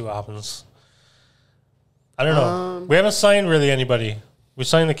 So we'll see what happens. I don't know. We haven't signed really anybody. We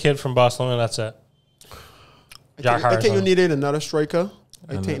signed the kid from Barcelona. That's it. I think you needed another striker.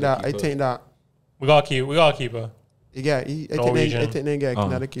 I think that. We got a keeper. Yeah, I think they get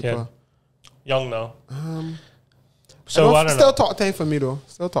another keeper. Young though. So I don't know. Still top 10 for me though.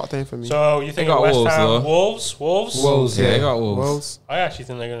 So you think West Ham, Wolves? Wolves, yeah, they got Wolves. I actually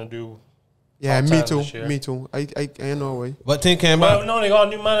think they're gonna do. Yeah, me too. I ain't no way. What team came out? Well, no, they got a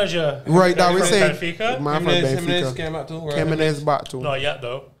new manager. Right, that we say. Jimenez came out too. Jimenez back too. Not yet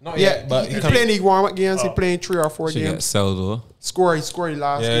though. Not yet, but he playing league warm-up games. He playing 3 or 4 Should games. get sold, Score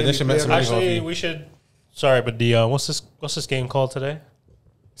last game. they should make some Actually, we should. Sorry, but the what's this game called today?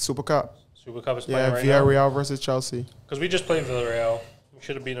 Super Cup. Super Cup is playing right now. Villarreal versus Chelsea. Because we just played Villarreal. We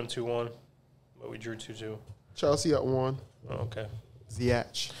should have beat them 2-1, but we drew 2-2. Chelsea at 1. Oh, okay.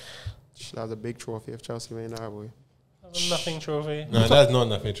 Ziyech. That was a big trophy if Chelsea made that boy. Nothing trophy. No, that's not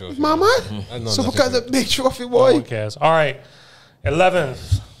nothing trophy. My man. Super Cup's a big trophy, boy. Who cares? All right.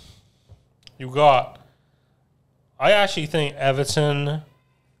 11th. You got. I actually think Everton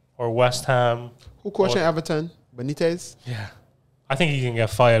or West Ham. Who coaching Everton? Benitez? Yeah. I think he can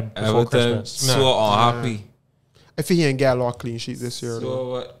get fired before Christmas. So unhappy. I think he ain't get a lot of clean sheets this year. So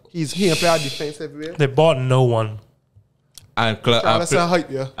what? He ain't play defensive way. They bought no one. And Charleston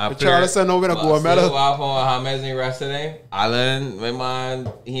hype, yeah. Charleston over to go a medal. Still off on James yesterday. Alan, my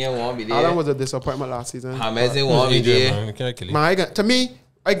man, he ain't want to be there. Alan was a disappointment last season. James ain't want to be there. Man, to me,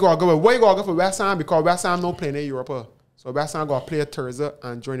 I gotta go. Why you gotta go for West Ham? Because West Ham no playing in Europe. So West Ham gotta play Thursday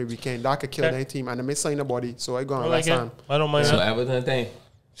and during the weekend. That could kill their team and they may sign nobody. So I go on West Ham. I don't mind. So Everton thing.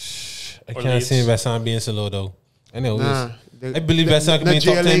 I can't see West Ham being so low though. I believe West Ham can be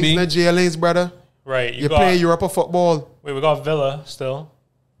top 10. The JLA's brother. Right. You're playing Europa football. Wait, we got Villa still.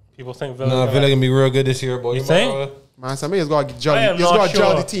 People think Villa. No, Villa gonna be real good this year, boy. You think? Man, somebody's got a jolly. He's got a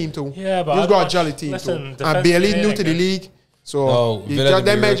jolly team too. Yeah, but he's got a jolly team too. And Bailey new to the league. So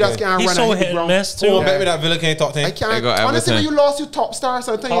them men just can't run. He's so hit and miss too. Bet me that Villa can't top 10. I can't. Honestly, when you lost your top stars,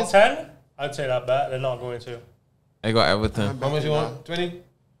 I think top 10. I'd say that bet. They're not going to. I got Everton. How much you want? 20.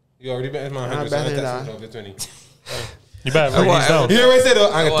 You already bet my 100%. 20. You better write these down. You already said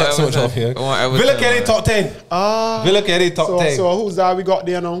I'm gonna text so much off here. Villa carry top 10. Villa carry top 10. So who's that we got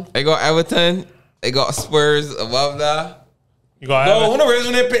there now? I got Everton. I got Spurs above that. You got Everton. No, who knows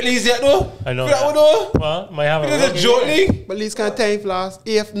when they pick Leeds yet though? I know. Well, might have a joint league. But Leeds kind of 10th last,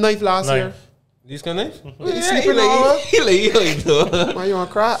 9th last year. Leeds kind of 9th? He's sleeping all He why you on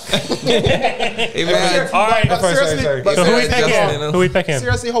crack? All right. Seriously, so who we picking?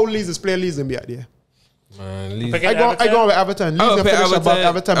 Seriously, how Leeds is playing Leeds and be out there? Man, Leeds. I go with Everton. Leeds can finish above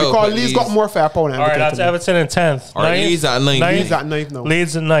Everton because Leeds got more fair power than Everton. All right, that's Everton in 10th. Leeds at 9th. Leeds at 9th now.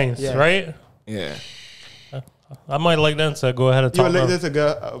 Leeds at 9th, right? Yeah. I might like them to go ahead of You top. would like them to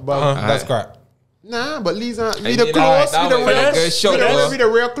go above. That's crap. Nah, but Leeds aren't. We the close. We the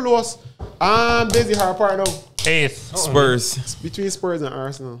real close. I'm busy hard part though. 8th. Spurs. Between Spurs and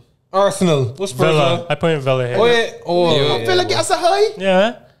Arsenal. What's Spurs? Villa. I put in Villa here. Villa gets a high.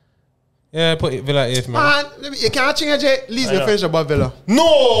 Yeah. Yeah, put Villa 8th, man. You can't change it. Leeds gonna finish above Villa.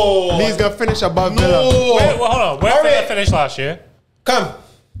 No. Leeds gonna finish above Villa. Wait, hold on. Where did Villa finish last year? Come.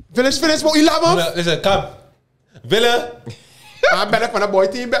 Villa finished what 11th. Listen, come. Villa. I'm better for the boy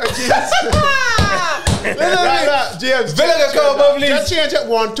team. Better James. James. Villa gonna come above Leeds. Just change it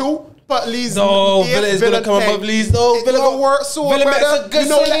 1-2. But Leeds. No, Villa is gonna come above Leeds. No, Villa gonna work so Villa better. good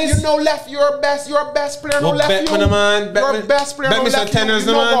You know left your best player. No left you. Your best player. Bet me some tenders,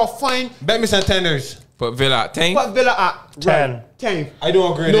 man. Fine. Bet me some tenders. Put Villa at 10. Put Villa at 10. 10. I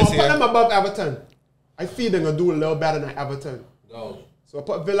don't agree. No, put them above Everton. I feel they're gonna do a little better than Everton. No. So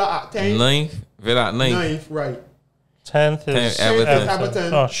put Villa at 10. 9th. Villa at 9th. 9th, right. 10th is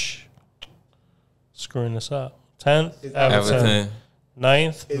Everton. Oh, screwing this up. 10th, Everton.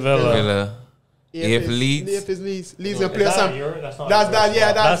 9th, Villa. 8th, Leeds. 8th is Leeds. Leeds gonna play Is some. that's not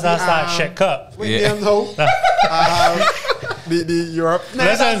That's that shit cup. Yeah. The Europe.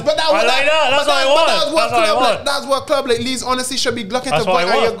 Listen, but I like that. That's what I want. That's what club like Leeds honestly should be looking That's to what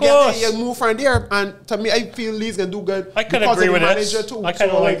I want, of course. you move from there. And to me, I feel Leeds can do good. I could agree with this. I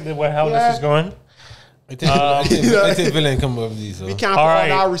kind of like the way how this is going. I think Villa come above Leeds. We can't put all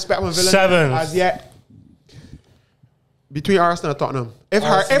that respect on Villa 7th. as yet. Between Arsenal and Tottenham. If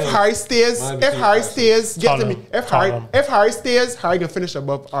Harry stays, get to me. If Harry stays, Harry can finish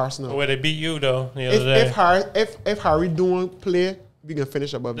above Arsenal. Where they beat you though the other day. If Harry doing play, we can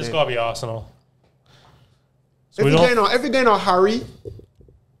finish above them. This gotta be Arsenal. So if you're going on Harry,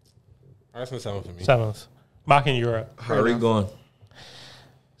 Arsenal 7th for me. 7th. Back in Europe. Harry gone.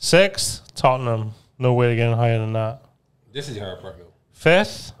 6th, Tottenham. No way to get higher than that. This is your part though.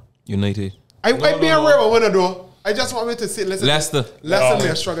 Fifth. United. I being real winner though. I just want me to sit. Leicester. Leicester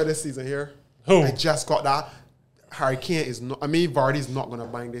may struggle this season here. Who? I just got that. Harry Kane is not. I mean, Vardy's not gonna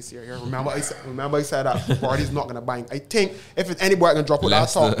bang this year. Here, remember I said that Vardy's not gonna bang. I think if it's anybody can drop with that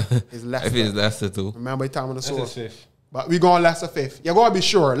top, it's Leicester. If it's Leicester too. Remember, time on the source. fifth. But we going Leicester fifth. You gotta be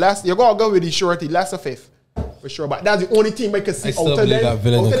sure. You gotta go with the surety. Leicester fifth for sure. But that's the only team I can see I still out of believe that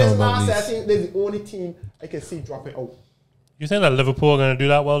Villa gonna come about I think that's the only team I can see dropping out. You think that Liverpool are going to do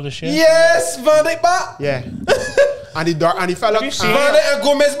that well this year? Yes, Van Dijk back. Yeah. and the fella. Have you seen- Van Dijk and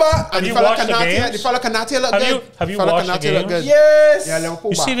Gomez back. Have you fella watched the Kanate- games? The fella Kanate look Have good. you- have you Fella watched the Kanate look games? good. Yes. Yeah,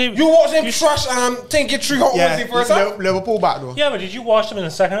 Liverpool You back. see the, You watch him trash think it tree hot yeah, was the first half. Liverpool back though. yeah, but did you watch them in the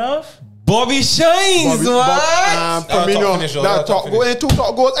second half? Bobby shines, man. Firmino, finish, though. that That top top goal and 2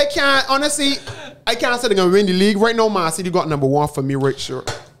 top goals. I can't say they're gonna win the league right now. Man City got number 1 for me, right sure.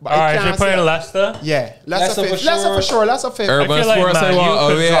 But All right, can't so you're playing say- Leicester. Yeah, Leicester Leicester fifth. for Leicester for sure. sure. Leicester fifth. Urban I feel like Sports, Man I U want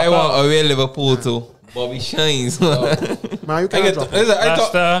could away. drop I want out. away Liverpool too. Bobby shines. Man, you I can't get. drop.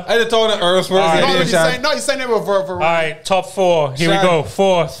 Leicester. I thought that Earl Spurs. All right. No, you saying it with All right, top 4. Here we Shaq. go.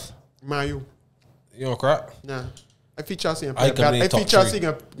 Fourth. Man, you. You don't crack. Nah. I think Chelsea can I play come better. in I top think Chelsea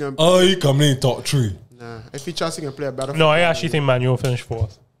three. can. I come in top 3. Nah, I think Chelsea can play a better. No, I actually think Man U will finish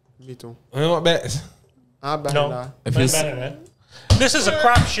fourth. Me too. You know what bets? I'm better No, than that. If I'm it's- better than it. This is a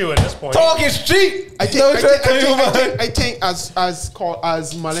crapshoot at this point. Talk is cheap. I think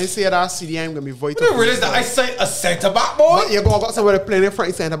as Malay said, that CDM gonna be vital. You didn't realize that I signed a centre back, boy. But you got somebody playing in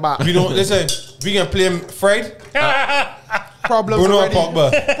front centre back. We don't listen. We can play him Fred, Problems Bruno, already. and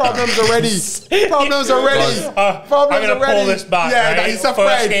Pogba. Problems already. Problems already. I'm Problems gonna already. pull this back. Yeah, right? he's a First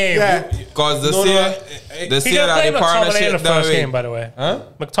Fred. game. Yeah. Cause the No, say no, the He say gonna that play the McTominay in partnership the that first way. game, by the way. Huh?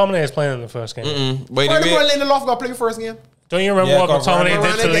 McTominay is playing in the first game. By the Fred way, going Lindelof gonna play first game. Don't you remember Yeah, what cause McTominay Varane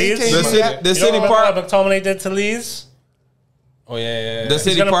did to got Leeds? Kane. the Yeah. city, the You don't city remember part, what McTominay did to Leeds? Oh yeah. the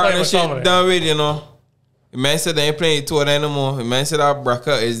city gonna play partnership McTominay. done with, you know. The man said they ain't playing two of them anymore. The man said that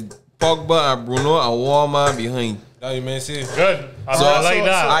bracket is Pogba and Bruno and Walmart behind. That you may see. Good. I like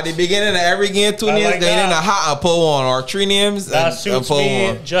that. At the beginning of every game, 2 I names, like they that. in the hat and pull one, or 3 names That and suits pull me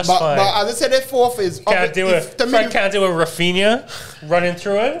one. just But fine. as I said, that fourth is Can't do it. To me, Fred can't do it. Rafinha running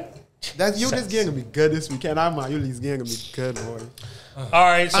through it. that's you. This game gonna be good this weekend. I'm Man U. This game gonna be good, boy. All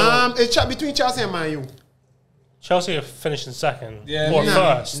right, so It's between Chelsea and Man U. Chelsea are finishing second Yeah, or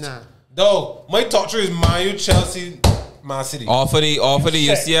nah. first. Nah. Though my top 3 is Man U, Chelsea, Man City. Off of the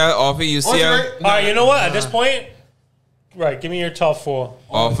UCL, off of UCL, All right, you know what? At this point, right, give me your top 4.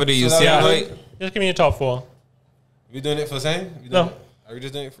 off of the So that UCL, way- height. Just give me your top 4. We doing it for the same? No. Are we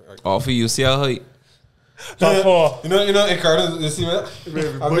just doing it for? Off of UCL height. Top 4. You know, Ricardo. You see that?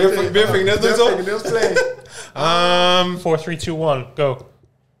 Bare fingernails play. 4, 3, 2, 1. Go.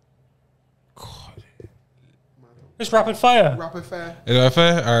 It's rapid fire. Rapid fire. Is that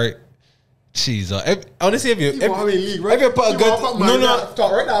fair? All right. Jeez, honestly, if you You want me in league, right? if you put a You good want to put Man U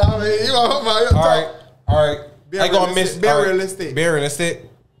top right now. I mean, you want to put Man U top. all right. Be I got miss. realistic. Be all right. realistic. Be realistic.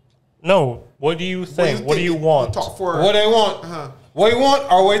 No. What do you think? What do you want? Top 4. What I want? Uh-huh. What you want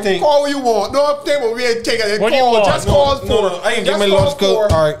or what you think? Call what you want. No, think what we ain't taking. What do you want? Just No, call no, 4. no, I ain't Just give my call logical.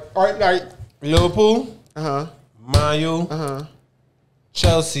 4. All right. All right, like, Liverpool, uh-huh, Man U, uh-huh,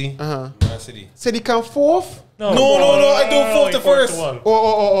 Chelsea, uh-huh. Man City. City come 4th? No, I do fourth to first.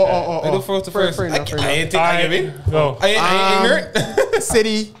 Oh. I do fourth to first. Fair I enough, fair enough. ain't think I give it. Go. I ain't ignorant.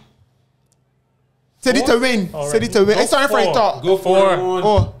 City to win. All right. City to win. Go It's starting from the four. top. Go for Four. it.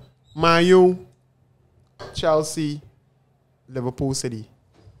 Oh, Man U, Chelsea, Liverpool, City.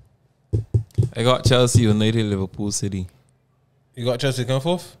 I got Chelsea, United, Liverpool, City. You got Chelsea come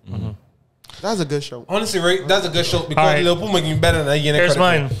fourth? That's a good show. Honestly, right? That's a good show because All right. Liverpool making better than I get. Here's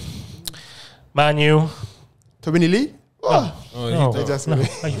mine. Man U. To win the league? Oh, No. they just No.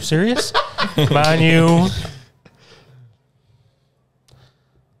 Are you serious? Man U.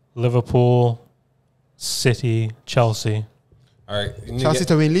 Liverpool. City. Chelsea. All right. Chelsea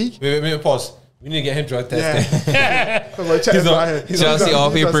to win league? Wait, pause. We need to get him drug tested. Chelsea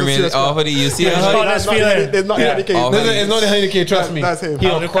off of Premier, off of the UCL got height. this feeling. It's not Yeah. the case. All It's not the 100K, trust me. That's him. He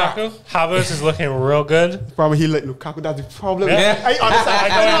on crack. Lukaku. Havertz is looking real good. Probably he let Lukaku. That's the problem. Yeah. I understand. I I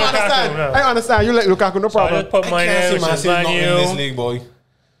got understand. Lukaku, no. I understand. You let Lukaku, no So I problem. just put my name, which is Man not in this U. league, boy.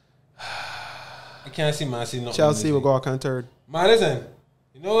 I can't see Man City not. Chelsea will go out third. Man, listen.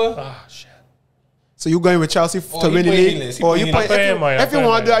 You know what? Oh, shit. So you going with Chelsea to he win the playing league? England. He Or you playing play, England. if I'm you playing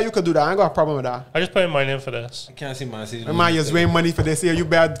want to do mine. that, you could do that. I ain't got a problem with that. I just put mine in for this. I can't see Man City. Man, you're weighing money for this year. You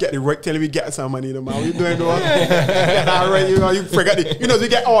better get the right till we get some money, man. What you doing, though? Get that right. You forget you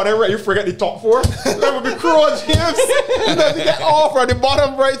get all that right. You forget the top four. That would be cruel, James. You get all from the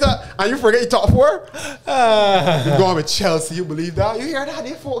bottom right up, and you forget the top four. You're going with Chelsea. You believe that? You hear that,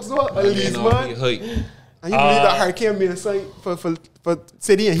 they folks, though? At least, man. And you believe that Harry Kane being signed for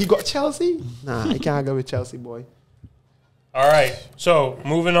City and he got Chelsea? Nah, I can't go with Chelsea, boy. All right. So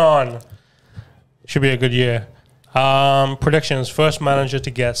moving on. Should be a good year. Predictions. First manager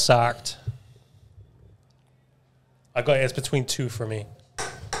to get sacked. It's between two for me.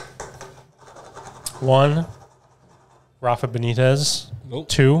 One, Rafa Benitez. Nope.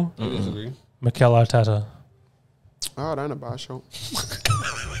 Two, I disagree. Mikel Arteta. Oh, that ain't a bad show.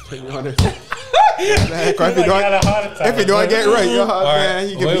 To be honest. If you don't get right, man,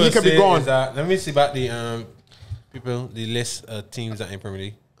 he could be gone. Let me see about the the list of teams that in Premier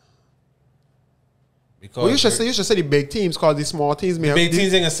League. Because Well, you should say the big teams because the small teams may big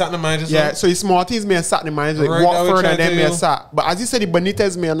teams ain't gonna sack the manager. Yeah, so the small teams may sack the manager, like Right, that we Watford and trying then to may do. sack. But as you said, the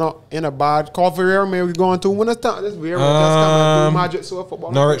Benitez may not in a bad call. Vieira may be going to win a time. This Vieira just come and do magic so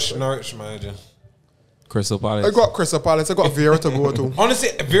football. Norwich manager. Crystal I Palace. got Crystal Palace. I got Vieira to go to. Honestly,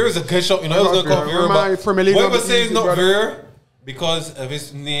 Vieira's a good shot. You know, I was gonna call Vieira, Remind but Premier League what of I would the say is easy, not brother. Vieira because of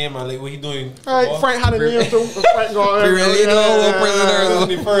his name and like what he doing. All right, Frank had a name too. Frank got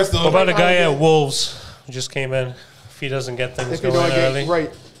Prisoner first though. What about the guy at Wolves who just came in? If he doesn't get things If you going don't early. get right.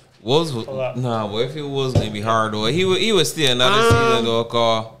 Wolves, up. nah, well, if it was gonna be hard though, he was still another season though.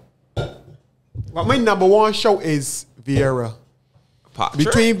 Call But my number one show is Vieira.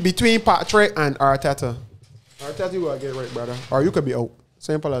 Between Patrick and Arteta. Arteta, you gotta get right, brother. Or you could be out.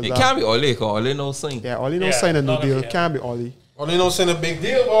 Simple as it that. can't be Ole, cause Ole no sing. Yeah, Oli no Yeah, sign a new none of deal. it, yeah. Can't be Oli. Only don't send a big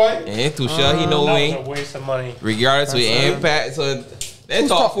deal, boy. And Tuchel, he no That way. was a waste of money. Regardless of impact, so that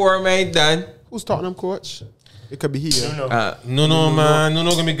top four man done. Who's Tottenham coach? It could be he. Yeah. No, man. No,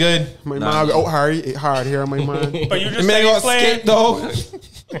 gonna be good. My man will be out hard here, my man. But you just Man say got he's playing. skate though.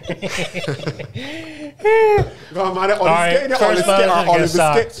 God, man, all right, this skate, all first this skate, manager all gets this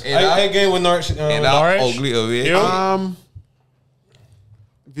sacked. skate. And I again with Norwich. and Norwich? ugly of it. You?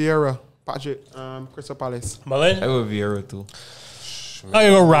 Vieira, Patrick, Crystal Palace. Malin? I would Vieira too. I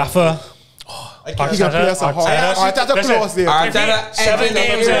go Rafa. He can play us a hard. Arteta Listen, close there. Arteta, 7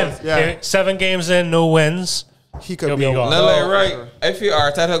 games in. Yeah. 7 games in, no wins. He could He'll be be out. gone. No, like right. I feel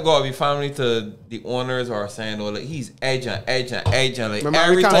Arteta got to be family to the owners or saying, oh, like he's edging. Like Remember,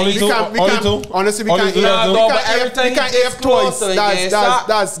 every we time can't, he we do, can't, honestly, we Only can't two. Nah, no, but every time he F gets twice. close to getting sacked,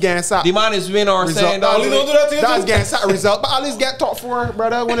 That's getting sacked. the man is win or Result. saying That's that. don't do that to you That's too. getting sacked result. But at least get top 4,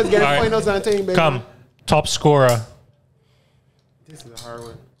 brother. When it's getting All right. finals and thing, baby. Come. Top scorer. This is a hard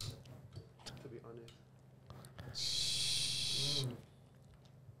one. To be honest.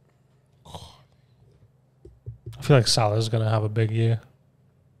 I feel like Salah's going to have a big year.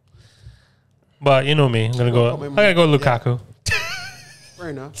 But you know me. I'm going to go. I gotta go Lukaku. Fair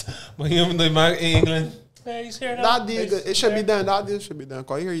enough. But you the man in England. Yeah, he's here now. That deal, it should be done. That deal should be done.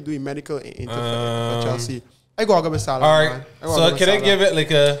 Because here you doing medical for Chelsea. I go with Salah. All man. right. go So with can I Salah. give it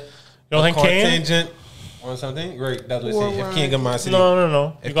like a You don't think Kane? contingent or something? Right. That's what I say. If Kane get Man City.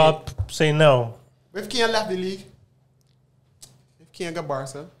 No. You If got to say no. If Kane left the league, if Kane got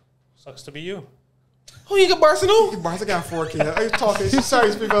Barca, Sucks to be you. Who you get Barcelona? Barca got 4 Kane. Are you talking?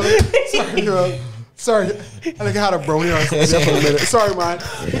 Sorry, people. Sorry, bro. Sorry. I think I had a brony or something there for a minute. Sorry, man.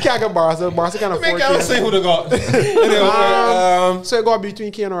 You can't get Barca. Barca got a 4 Man, can't say Kane. who they got. Anyway, So it got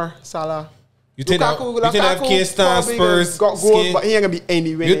between Kane or Salah. you think that if Kane stand Spurs, got goals, but he ain't gonna be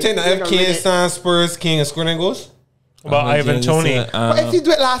anywhere. you think that if Kane stand Spurs, King is scoring goals? About Ivan Toney. But if he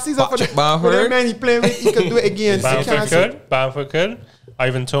do it last season for the man he playing with, he could do it again. So you Bamford can't say- could. Bamford could.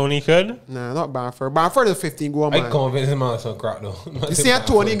 Ivan Toney could. Nah, not Bamford. Bamford is a 15 goal I man. convince him on some crap though. You see,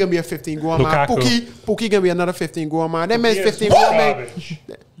 Tony gonna be a 15 goal man. Lukaku. Pookie gonna be another 15 goal man. That man's 15 goal man. Garbage.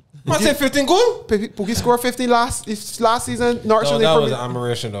 I said 15 goal. Pookie scored 15 last season. Norwich No, was that in was an Premier-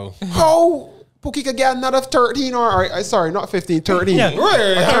 admiration though. How Pookie could get another 13 or sorry, not 15, 13. Yeah.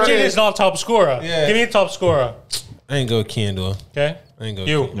 Right. 13 is not top scorer. Yeah. Give me a top scorer. I ain't go Kane though. Okay? I ain't go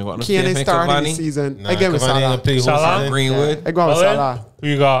You. Kane. Kane ain't starting the season. I give it Cavani ain't Salah. gonna play whole Salah? season. Greenwood. I go with Malin? Salah. Who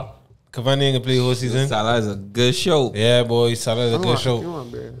you got? Cavani ain't gonna play whole season. Salah is a good show. Yeah, boy. Salah is a good show.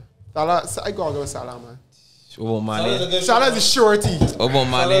 Salah, I go with Salah, man. Over Mane. Salah is a shorty. Over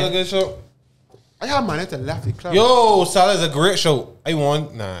Salah is a Mane. good show. I have Mane to left the club. Yo, Salah is a great show. I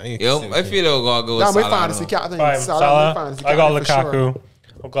won. Nah, I ain't Yo, I feel they're gonna go with That's my Salah. fantasy though. captain. Fine. Salah, Salah. my fantasy I got captain for sure. Lukaku.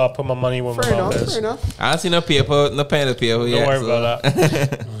 I've got to put my money where my Fair mouth enough, is. fair enough. I don't see no paper, no pen of paper Don't yet. worry so. about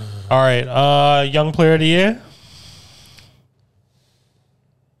that. All right. Young player of the year.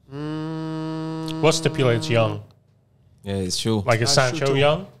 What stipulates young? Yeah, it's true. Like, is That's true, Sancho too.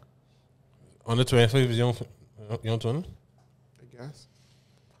 young? On the 25th is young 20. I guess.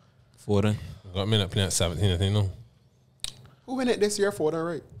 Foden. Got me up playing at 17, I think, no. Who win it this year? Foden,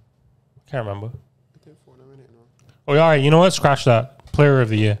 right? Can't remember. I think Foden win it. No. Oh, all right. You know what? Scratch that. Player of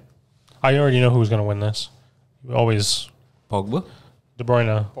the year. I already know who's going to win this. Always Pogba. De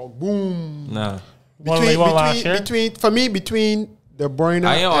Bruyne. Oh, boom. Nah. He won last year. Between De Bruyne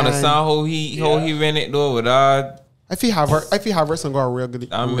I don't and understand how he ran it though without I feel Havertz got a real good.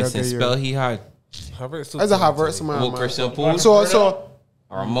 I'm real missing good year. spell he had. Havertz As a Havertz, man. Well, man. Christian Poole. So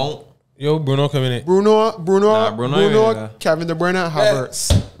Or Mount. Yo, Bruno coming in. Bruno, Bruno, Kevin De Bruyne,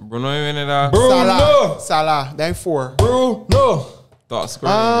 Havertz, Bruno ran it out. Salah. Then 4. Bruno. Thought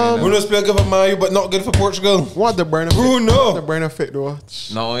scoring. Bruno's playing good for Man U, but not good for Portugal. What De Bruyne? Bruno. De Bruyne fit though.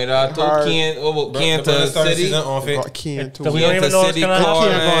 Not only that, Hard. Kane. What about Kane to City? Got Kane too. We Kane don't even know what's City going to call,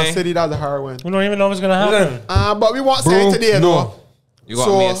 happen. man. going City. That's a hard one. We don't even know what's going to happen. But we want City today though. You got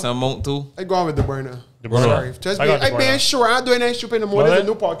So- me some Mount too. I go on with De Bruyne. De Bruyne. Sorry, just I got De I being Bruyne. sure. I'm doing anything stupid in the morning. Well, There's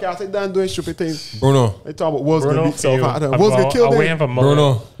a new podcast. I done doing stupid things. Bruno. I talk about Wolves gonna Bruno beat for you. Southampton. Wolves gonna kill I'm waiting them. for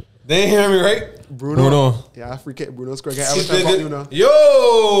Bruno. They ain't hear me, right? Bruno. Yeah, free kick. Bruno's scoring. Every time you know.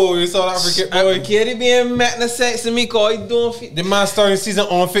 Yo, you saw that free kick, boy. Kitty being Matt the sex to me, call he doing fit. The man starting season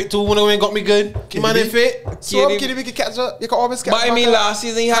on fit too. When it got me good. The man ain't fit. So Kitty- Kitty, we can catch up. You can always catch But I up. mean, last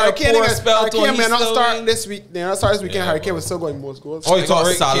season he had a Hurricane poor again. spell too. Hurricane He may not still start win. this week. They not start this weekend. Hurricane was still going most goals. Oh, you talk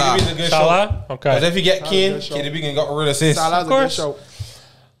right. Salah. KDB's a good Salah? shot. Okay. Because if you get Kane, good shot. KDB can got rid of assists. Salah's a good course. show.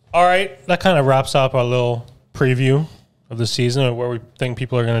 All right. That kind of wraps up our little preview of the season and what we think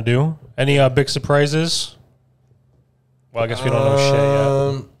people are going to do. Any big surprises? Well, I guess we don't know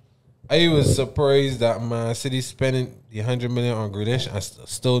shit yet. I was surprised that Man City spending the 100 million on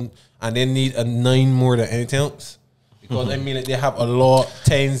Grealish and they need a 9 more than anything else. Because I mean, like, they have a lot of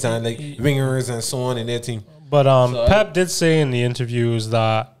 10s and like wingers and so on in their team. But Pep did say in the interviews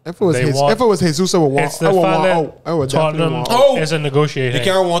that If it was Jesus, I would want. it's I the would fact want that out. I would definitely Tottenham want Oh! out. is a negotiating. They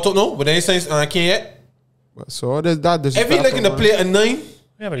can't want to know, but they ain't saying I can't yet. So there's that. If he looking to play a 9,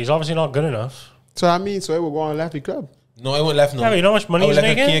 Yeah, but he's obviously not good enough. So I mean, so it will go on left the club. no, I won't left no. Yeah, but you know how much money I would he's let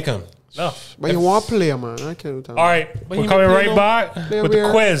him making? can't come. No. But you want to play, man. I can't tell. All right. But We're he coming may right play back Play with the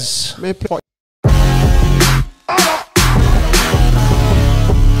weird. quiz. Man, play.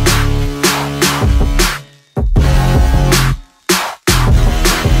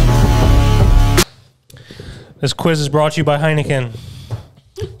 This quiz is brought to you by Heineken.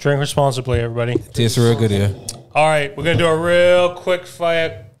 Drink responsibly, everybody. Tastes real good, yeah. All right, we're going to do a real quick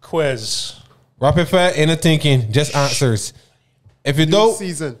fire quiz. Rapid fire, ain't no thinking, just answers. If you don't,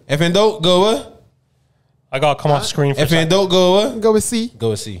 Season. if you don't, go what? I got to come off screen for a If you second. don't, go what? Go with C.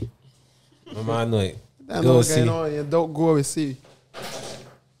 Go see. My man know it. That Go know with what's going C. on. You don't go with C.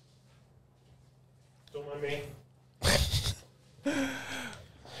 Don't mind me.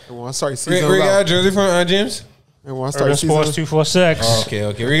 I want to start We season. got a jersey from James? I want to start Urban season. Sports 246. Oh,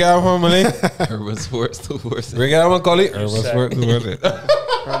 okay. We got one, Malay. Urban Sports 246. We got one, call it. Urban Sick. Sports.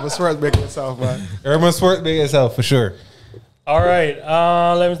 Urban Sports making itself, man. Urban Sports big itself, for sure. All right,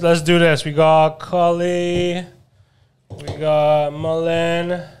 let's do this. We got Cully. We got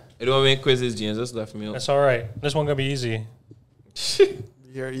Mullen. It don't make quizzes, James. Just left me out. That's all right. This one going to be easy.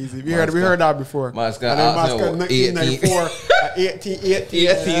 Here easy. We heard that before. Mascot, And then Arsenal, Mascot 1994,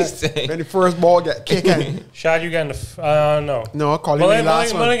 18. When the first ball get kicking. Shad, you getting the... no. No, Collie Mullen win the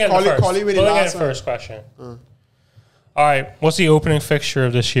last one. getting the first. Collie win the Mullen last getting one. first question. All right, what's the opening fixture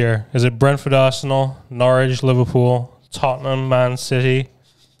of this year? Is it Brentford, Arsenal, Norwich, Liverpool, Tottenham, Man City?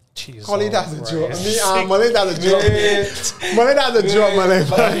 Jesus Collie, that's a joke. Christ. Mullen, that's a joke. Mullen, that's a joke, Mullen.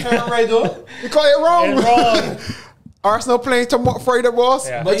 Right, though. You call it wrong. It's wrong. Arsenal playing tomorrow Friday, boss.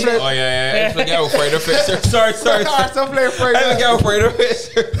 Yeah. They play- Oh, yeah. I forgot what Friday fixture. Sorry. Arsenal playing I Friday. forgot what Friday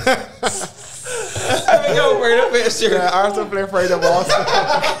fixture. I forgot what Friday fixture. Yeah, Arsenal playing Friday, boss.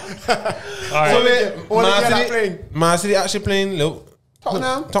 All right. Only game that playing. Man City actually playing low.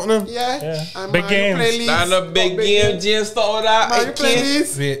 Tottenham. Yeah. And Big man, you games. play Leeds. Not a big game, James. Start with that. Man, you play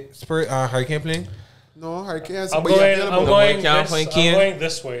Leeds? Wait, Spurs, Hurricane playing? No, Hurricane. I'm going Ken.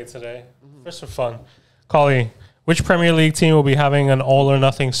 this way today. Just for fun. Collie, which Premier League team will be having an all or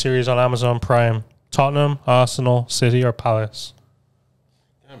nothing series on Amazon Prime? Tottenham, Arsenal, City, or Palace?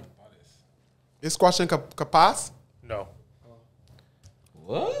 This question could pass? No.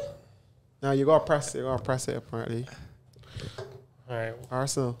 What? No, you gotta press it. You gotta press it apparently. All right.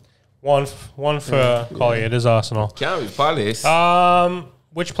 Arsenal. One for Collie. It is Arsenal. Can't be Palace.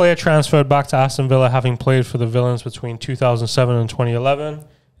 Which player transferred back to Aston Villa having played for the Villains between 2007 and 2011?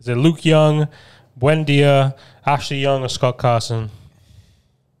 Is it Luke Young, Buendia, Ashley Young, or Scott Carson?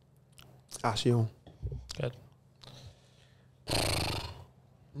 Ashley Young. Good.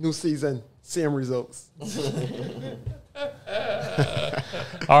 New season, same results.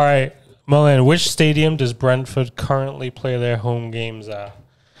 All right, Mullen, which stadium does Brentford currently play their home games at?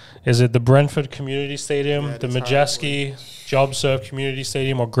 Is it the Brentford Community Stadium, Yeah, the that's Majeski JobServe Community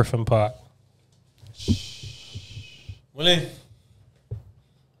Stadium, or Griffin Park? Willie.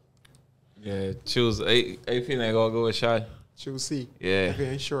 Yeah, choose. I feel like I'll go with Shy. Choose C. Yeah. If you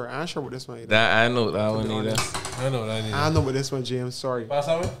ain't sure. I ain't sure with this one either. That I know that one either. I know that. I know with this one, James. Sorry. Pass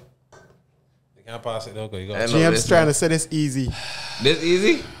on it? You can't pass it though. You I got know James this trying one. to say this easy. This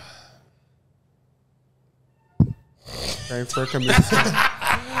easy? Right for a community.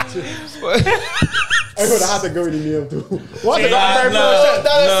 I would have to go with the name too. What? See, The guy very no,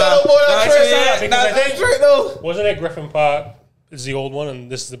 Because I think- right though. Wasn't it Griffin Park is the old one,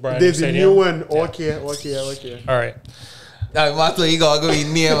 and this is the brand new There's the stadium? new one. Okay. All right. Mato, you gotta go with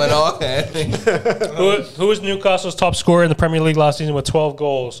name and all that. Who was Newcastle's top scorer in the Premier League last season with 12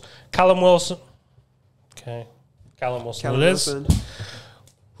 goals? Callum Wilson. Okay. Callum Wilson. Callum it is. Wilson.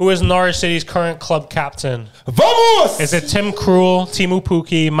 Who is Norwich City's current club captain? Vamos! Is it Tim Krul, Timu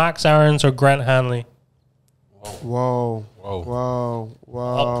Pukki, Max Aarons, or Grant Hanley? Whoa. Whoa. Whoa.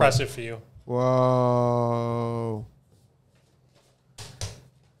 Whoa. I'll press it for you. Whoa.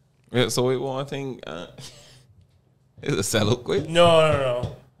 Yeah, so wait, one thing. Is it sell up quick?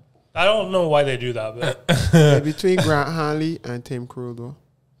 No. I don't know why they do that, but Yeah, between Grant Hanley and Tim Krul, though.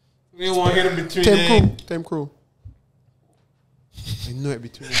 We don't want to get in between Tim Krul. I know it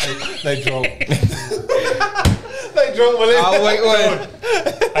between them. They drunk. They drunk, Willie. I'll wait one.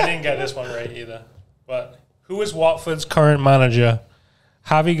 I didn't get this one right either. But who is Watford's current manager?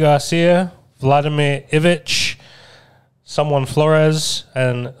 Javi Garcia, Vladimir Ivic, someone Flores,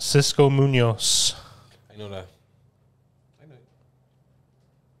 and Cisco Munoz. I know that. I know it.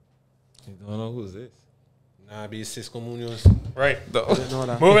 You don't know who's this? Nah, be Cisco Munoz. Right. Know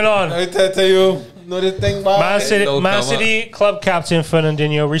that. Moving on. I tell you, know this thing about Man City club captain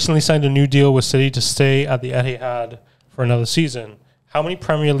Fernandinho recently signed a new deal with City to stay at the Etihad for another season. How many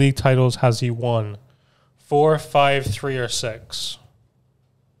Premier League titles has he won? 4, 5, 3, or 6?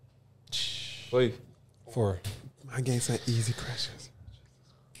 Wait. 4. My game's some easy questions.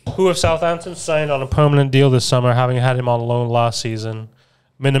 Who of Southampton signed on a permanent deal this summer, having had him on loan last season?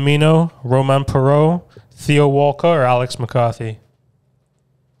 Minamino, Roman Perot, Theo Walker, or Alex McCarthy?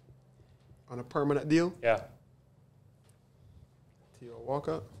 On a permanent deal, Yeah. Theo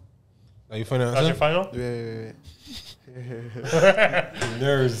Walker. Are you finding That's your answer? final? Wait. The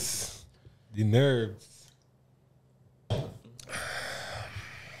nerves. The nerves.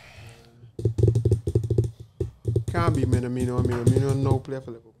 Can't be Minamino. Minamino no play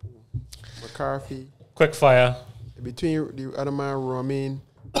for Liverpool. McCarthy. Quick fire. Between the other man, Romain.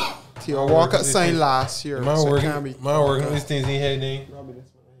 Theo Walker signed last year. Mine so it working. can't be. Mine working. These things in head name. Robbie,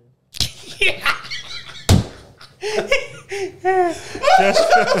 this one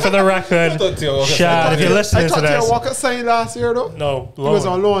Just for the record, Shad, if you're I listening to thought Theo this, Walker signed last year though. no, He was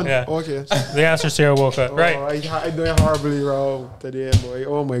on loan. Yeah. Okay. The answer is Theo Walker. Right. Oh, I doing horribly wrong today, boy.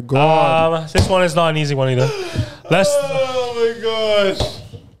 Oh my god. This one is not an easy one either. Oh my gosh.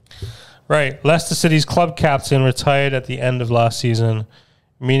 Right. Leicester City's club captain retired at the end of last season,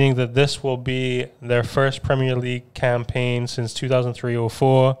 meaning that this will be their first Premier League campaign since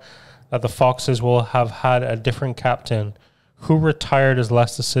 2003-04 that the Foxes will have had a different captain. Who retired as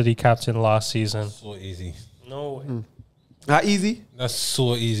Leicester City captain last season? So easy. No way. That easy? That's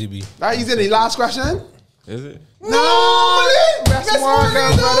so easy, B. That easy. The last question? Is it? No! Best one,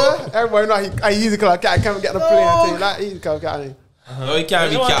 brother. Everybody know I easy club cat. I can't get the play until that easy club cat. No, you can't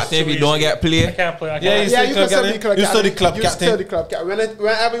be This one's captain if too you don't easy. get I play. can't play. I Yeah, can't. Yeah, you can still be club You captain. still the club You still captain. the club captain.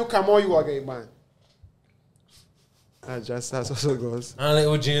 Whenever you come on, you will get man. That's also it goes. I don't like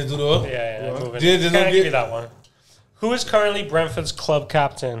what James do though. Yeah, moving. Did- Can did I not give get- you that one? Who is currently Brentford's club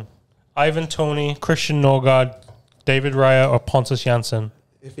captain? Ivan Toney, Christian Norgard, David Raya, or Pontus Jansson?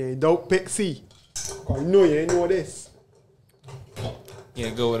 If you ain't dope, pick C. You know you ain't know this. Yeah,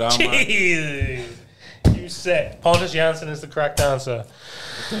 go with our man. Jeez. You said Pontus Jansson is the correct answer.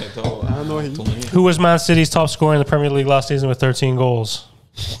 I don't know him. Who was Man City's top scorer in the Premier League last season with 13 goals?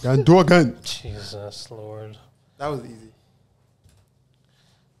 Gun door gun. Jesus Lord. That was easy.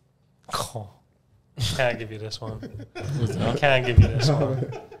 Oh, can't give you this one. Can't give you this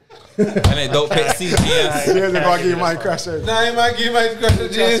one. And then don't pick C. Yes. Here's the give you my question. Nah, you might give my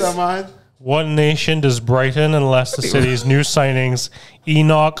question, James. Question, man. What nation does Brighton and Leicester City's new signings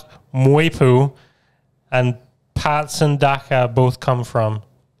Enoch Mwepu and Patson Daka both come from?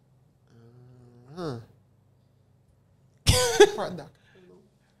 Part that.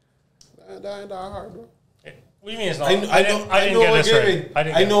 That ain't that hard, bro. What do you mean it's not? I didn't get this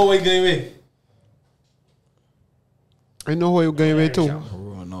right. I know what game in. I know who you're going with too.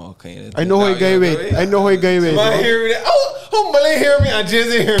 No, okay. I know who you're going with. I know who you're going with. Somebody hear me? Oh, Malay hear me and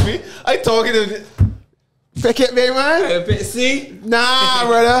Jizzy hear me. I talking to. Pick it, baby, man. Pick C. Nah,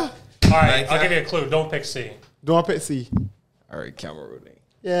 brother. All right, I'll give you a clue. Don't pick C. Don't pick C. All right, Cameroon.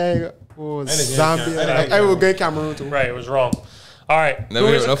 Yeah, oh, get Zambia. I will get Cameroon too. Right, it was wrong. All right. Never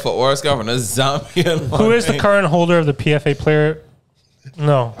heard no football scout from the Zambia. Who is the current holder of the PFA player?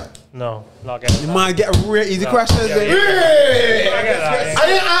 No, not getting You that. might get real easy questions, Yeah, baby. I get that. I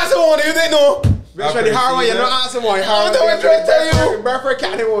didn't answer one. You didn't know. Bitch, the hard one, you don't answer one. Hard know what I'm trying to tell you. Burford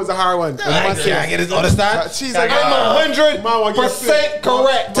County was a hard one. I can't get this understand. She's I like, get I'm 100%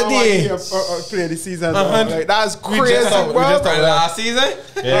 correct today. Play the season. 100. Like, that's We crazy, just bro. started last season.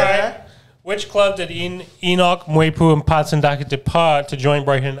 All right. Which club did Enoch, Mwepu, and Patson Daka depart to join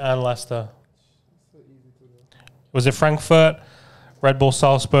Brighton and Leicester? Was it Frankfurt, Red Bull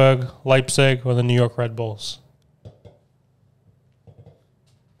Salzburg, Leipzig, or the New York Red Bulls?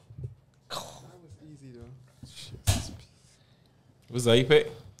 What's that you pick?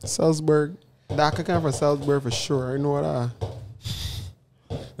 Salzburg. Daka come from Salzburg for sure. I know what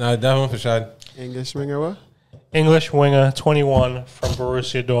Nah, that one for sure. English winger, what? English winger, 21, from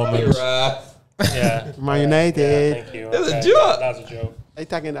Borussia Dortmund. Yeah. Man United. Thank you. That's a joke. That's a joke. I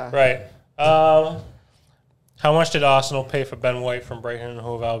taking that. Right. How much did Arsenal pay for Ben White from Brighton and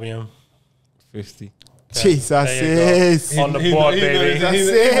Hove Albion? 50. Jesus There you is. go. On the board, baby. That's On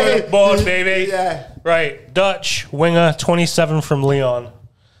it. the board, baby. Yeah. Right. Dutch winger, 27 from Lyon.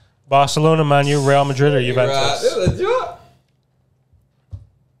 Barcelona, Man U, Real Madrid, or Juventus? That's a joke.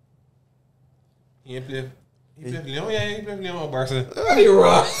 He played Leon. Yeah, he played Leon or Barca. You're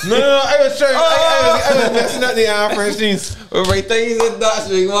right. No, I was trying. I was messing up the French teams. Right there, he's a Dutch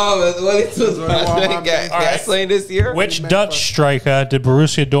big mom. What it was, All right. playing this year? Which Dutch striker did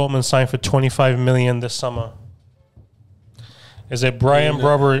Borussia Dortmund sign for 25 million this summer? Is it Brian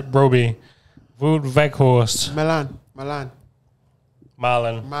Broby, Wout Weghorst, Milan. Malen?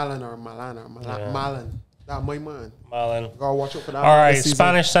 Malin. That my man. Malen. Gotta watch out for that. All right, this season.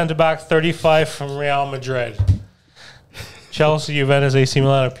 Spanish centre back, 35 from Real Madrid. Chelsea, Juventus, AC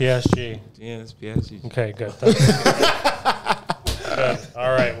Milan, or PSG? Yeah, it's PSG. Okay, good. Good.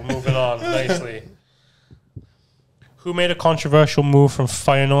 All right, we're moving on nicely. Who made a controversial move from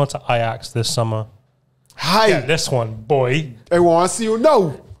Feyenoord to Ajax this summer? Hi. Yeah, this one, boy. I want to see you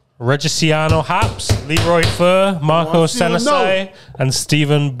know. Regiciano Haps, Leroy Fer, Marco Well, see, Senesi, and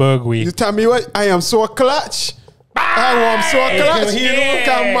Steven You Bergwijn. tell me what? I am so clutch. I am so clutch. yeah.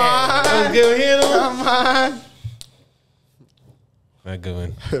 Come on. Come on. Not good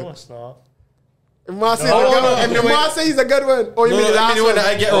one. No, it's not. If Ma say he's a good one. Oh, you mean the last the one that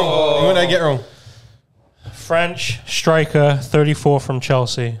I get wrong. The one that I get wrong. French striker, 34 from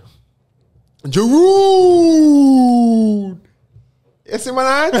Chelsea. Giroud. Yes,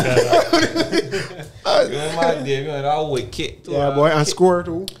 man. Yeah, boy, and score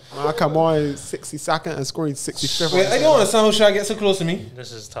too. Man, come on, 62nd and scoring 65th. Wait, I don't understand how Shaq get so close to me.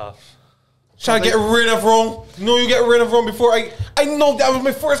 This is tough. Shaq get rid of wrong. No, you get rid of wrong before I know that was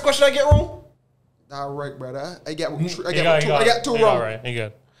my first question I get wrong. That right, brother. I get You two got wrong. right. You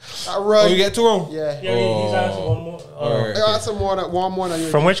good. That Oh, right. you get two wrong? Yeah. Yeah, he's asking one more. Alright. I got some more than one more than you.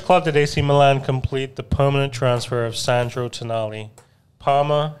 From which club did AC Milan complete the permanent transfer of Sandro Tonali?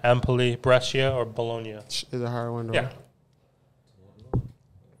 Parma, Empoli, Brescia, or Bologna? It's a hard one, though. Yeah.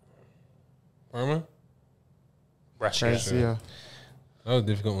 Parma? Brescia. Yeah. That was a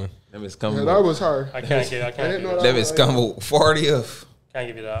difficult one. Them is Yeah, coming. that was hard. I can't give. I can't didn't give know you that. that. Them is coming 40th. Can't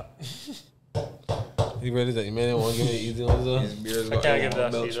give you that. You ready that? You man want to give me the easy ones though? I can't give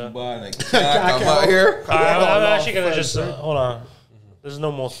that either. Come out here. I'm actually gonna just hold on. There's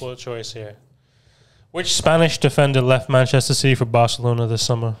no multiple choice here. Which Spanish defender left Manchester City for Barcelona this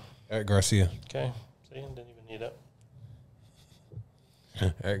summer? Eric Garcia. Okay, see, didn't even need it.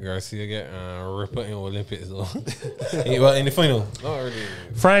 Eric Garcia get ripped in Olympics though. Well, in the final. Not already.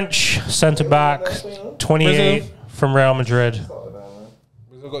 French centre back, 28 from Real Madrid.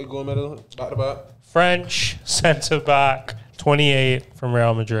 Brazil got your gold medal back to back. French centre back, 28 from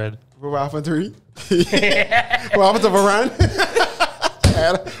Real Madrid. What happened to Reed? What happened to Varane?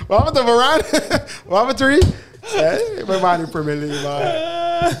 What happened to Varane? What happened to Reed? Hey, my man in Premier League,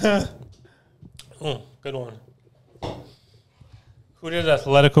 man. Good one. Who did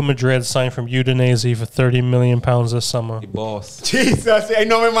Atletico Madrid sign from Udinese for £30 million this summer? The boss. Jesus, ain't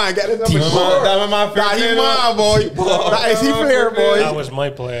no man mind. Get this number sure. That was my That favorite. he mine, boy. That is he player, boy. That was my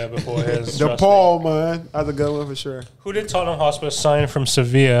player before his. The trust Paul, me. man. That's a good one for sure. Who did Tottenham Hotspur sign from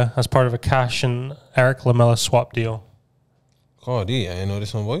Sevilla as part of a Cash and Eric Lamela swap deal? Oh, D, I ain't know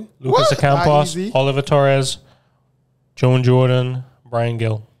this one, boy. Lucas What? Ocampos, Easy. Oliver Torres, Joan Jordan, Brian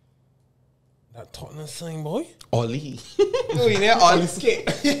Gill. That Tottenham thing, boy. Oli. No, you know, Oli skip.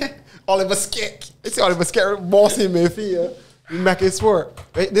 Oliver Skip. It's Oliver Skip bossy midfield. You make it sport.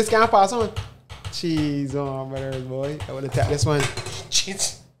 Wait, this guy pass on. Cheese on, brothers, boy. I would attack this one.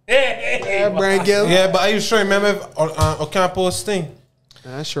 Jeez. Hey, Yeah, Brian Gill. Yeah, but are you sure? Remember Ocampos thing?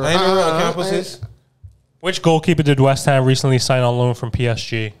 Sure. I ain't know what Ocampos is. Which goalkeeper did West Ham recently sign on loan from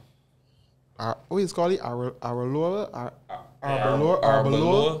PSG? What is it called? Arbeloa?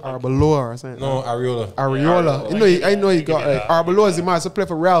 Arbeloa. Arbeloa or something. No, Ariola. Areola. I know he got Arbeloa is the man to play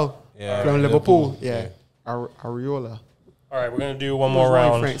for Real. Yeah, From Liverpool. Yeah. Yeah. Areola. All right, we're going to do one more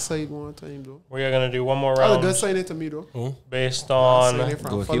round. Frank Said one time, though. We are going to do one more That was a good round signing to me, though. based Signing on from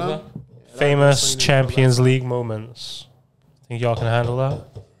Goalkeeper? Fulham. famous Champions League moments. Think y'all can handle that?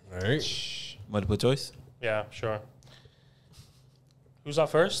 All right. Multiple choice. Yeah, sure. Who's up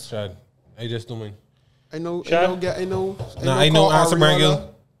first? Chad, I just do mine. I know. Chad? I know. Nah, I know answer Brian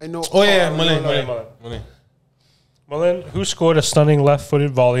Gill. I know. Oh, yeah, Areola. Mullen. Mullen, who scored a stunning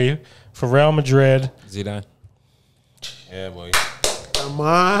left-footed volley for Real Madrid? Zidane. Yeah, boy. Come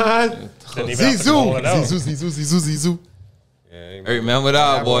on. Didn't even have to call it out. Zizou. Yeah, I remember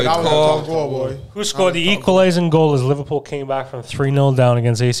that, boy. That was a Call. tough goal, boy. Who scored the equalizing goal as Liverpool came back from 3-0 down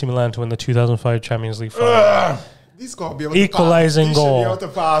against AC Milan to win the 2005 Champions League final? These gonna be able Equalizing to pass. These should goal. be able to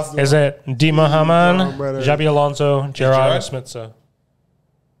pass, though. Is it Di Mahaman, brother. Xabi Alonso, Gerard Gerrard? Smitzer?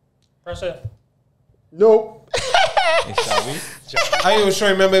 Press it. Nope. I was trying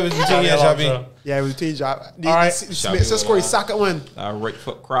to remember it was between Xabi Xabi. Alonso. Yeah, it was a team job. All right. Smith scored his second one. Right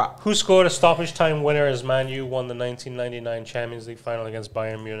foot crap. Who scored a stoppage time winner as Man U won the 1999 Champions League final against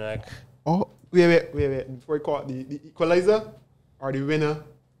Bayern Munich? Oh, wait. Before you call it the equalizer or the winner.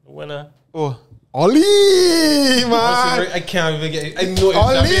 The winner. Oh, Oli, man. I can't even get it. I know it's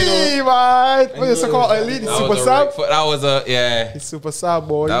Oli, Xabi, man. What is it called? Oli, the That super was a sub. right foot. That was a The super sub,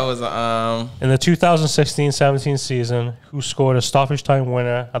 boy. That was a In the 2016-17 season, who scored a stoppage time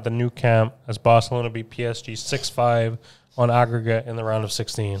winner at the new camp as Barcelona beat PSG 6-5 on aggregate in the round of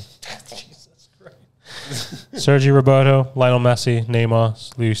 16? Jesus Christ. Sergio Roberto, Lionel Messi,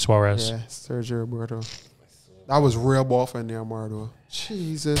 Neymar, Luis Suarez. Yeah, Sergio Roberto. That was real ball for Neymar, though.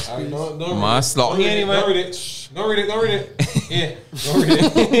 Jesus. Don't Man, slot me anyway. Don't read it. Don't read it. Yeah, don't read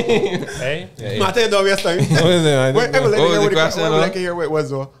it. Hey? I tell you, don't waste time. What is it? Wait, What was the question, I though? can hear what it was,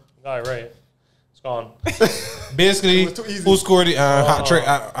 though. All right. It's gone. Basically, It was too easy. who scored the hat trick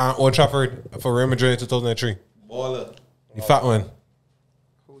at Old Trafford for Real Madrid in 2003? Baller. The fat one.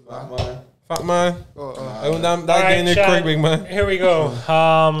 Fat man. I went down All that right, game there, Chad, Craig, big man. Here we go.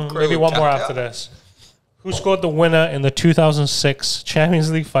 Maybe one more after this. Who scored the winner in the 2006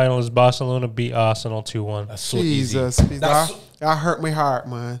 Champions League final as Barcelona beat Arsenal 2-1? That's so Jesus. easy. That's That hurt my heart,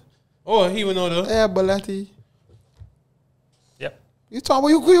 man. oh, he would know though. Yeah, Balletti. Yep. You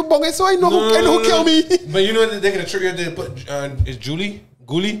talking about you bunging, so I know who killed me. But you know what they could have triggered? They put is Gully,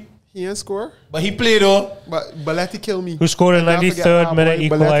 He ain't score, but he played though. but Balletti killed me. Who scored a I forget 93rd my minute boy. Balletti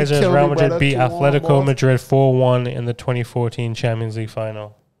equalizer as killed Real me, Madrid brother. beat 2-1, Atletico boss. Madrid 4-1 in the 2014 Champions League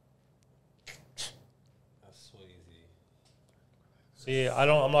final? That's so easy. See,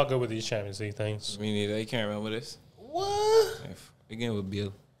 I'm not good with these Champions League things. Me neither. You can't remember this. What? Again with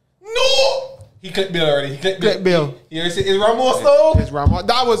Bill. No. He clicked Bill already. He Click Bill. You ever see is Ramos though? It's Ramos.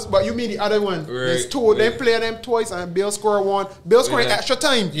 That was, but you mean the other one? There's two. They play them twice, and Bill scored one. Bill scored extra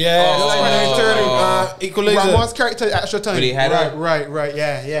time. Yeah. Bill scored Equalizer. Ramos character extra time. But he had right.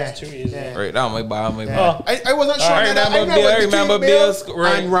 Yeah. Too easy. Right, that might buy my Oh. I wasn't sure. I that. remember Bill.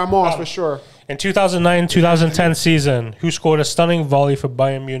 Right. And Ramos for sure. In 2009-2010 season, who scored a stunning volley for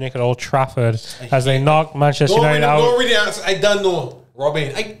Bayern Munich at Old Trafford as they knocked Manchester United out? Don't read the answer. I done know.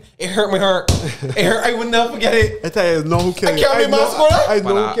 Robin, it hurt my heart. It hurt. I would never forget it. I tell you, know who killed me. can't be my scorer. I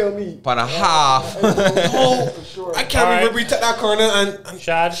know who killed me. But a half. Oh, I can't remember he took that corner and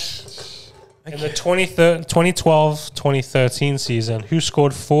Chad, in the 2012-2013 season, who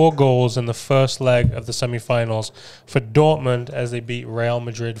scored 4 goals in the first leg of the semi-finals for Dortmund as they beat Real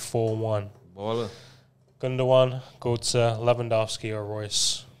Madrid 4-1? Baller. Gundogan, Götze, Lewandowski, or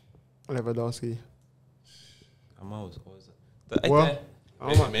Royce? Lewandowski. I'm always. Well,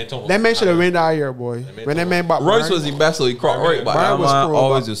 That man should have win that year, boy. When that man bought Royce was the best, so he caught right, but that man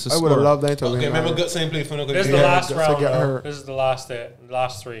always just a I would have score. loved that to win. Okay, remember good same play for no good. This is the last round. This is the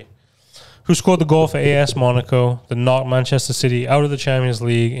last three. Who scored the goal for AS Monaco that knocked Manchester City out of the Champions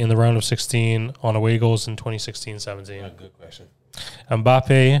League in the round of 16 on away goals in 2016-17? Good question.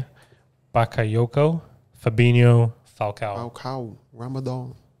 Mbappe, Bakayoko, Fabinho, Falcao. Falcao,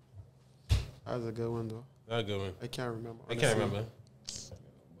 Ramadan. That was a good one, though. That's a good one. I can't remember. I can't remember.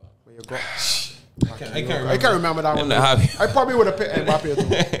 Where you go? I can't can't remember that I'm one. not happy. I probably would have picked Mbappe,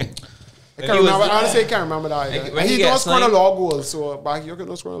 too. I can't remember. Honestly, I can't remember that either. When he He don't gets score a signed- lot of goals, so Bakayoko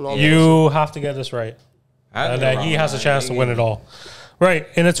don't score a lot of goals. You have to get this right. And he has a chance to win it all. Right.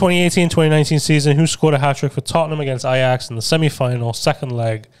 In the 2018-2019 season, who scored a hat-trick for Tottenham against Ajax in the semi-final, second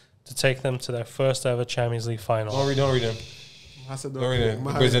leg, to take them to their first ever Champions League final? Don't read him. Don't Don't read him.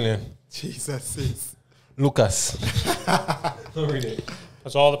 The Brazilian. Jesus. Lucas. Don't read it.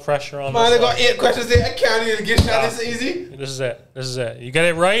 That's all the pressure on Man, this they got one. 8 questions there. I can't even get shot this easy. This is it. You get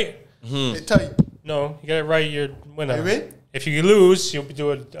it right? Hey, tell you. No. You get it right, you're winner. You win? If you lose, you'll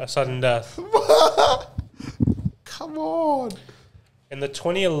do a sudden death. Come on. In the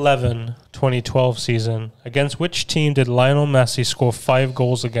 2011-2012 season, against which team did Lionel Messi score 5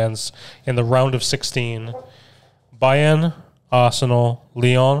 goals against in the round of 16? Bayern, Arsenal,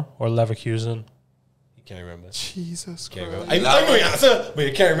 Lyon, or Leverkusen? You can't remember. Jesus Can't Christ. remember. I know the answer, but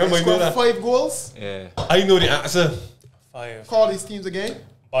you can't remember. You know Scored that. 5 goals? Yeah. I know the answer. 5. Call these teams again.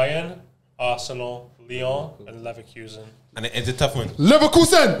 Bayern, Arsenal, Lyon, and Leverkusen. And it's a tough one.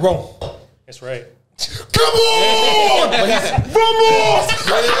 Leverkusen. Wrong. It's right. Come on. Vamos.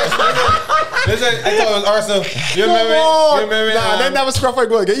 Listen, I thought it was Arsenal. You remember? You remember? Nah, they never score 5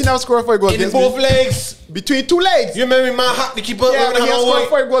 goals again. He never scored 5 goals in against both me. legs. Between 2 legs. You remember man hack the keeper? Yeah, but he scored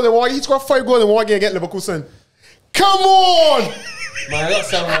 5 goals in one. He scored 5 goals in one game against Leverkusen. Come on. Man, I got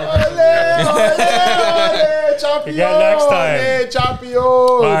 7 Ole, champion. Again next time. Ole, champion.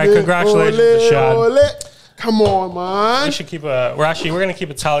 All right, congratulations, Shad. Ole. Come on, man. We should keep a. We're gonna keep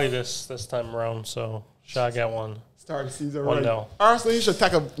a tally this time around. So shall I get one? Start the season 1-0. right. Arsenal, you should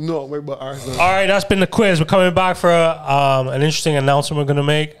take a no. Wait, but Arsenal. All right, that's been the quiz. We're coming back for an interesting announcement we're gonna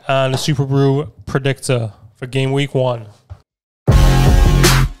make on the Super Brew Predictor for Game Week 1.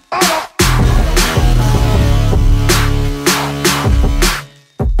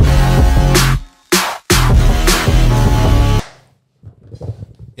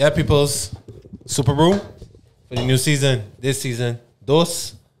 Yeah, peoples. Super Brew for the new season. This season.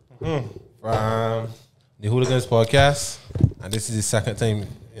 Dos. From the Hooligans podcast. And this is the second time,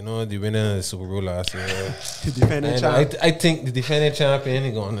 you know, the winner of the Super Bowl last year. The defending And champ. I think the defending champion,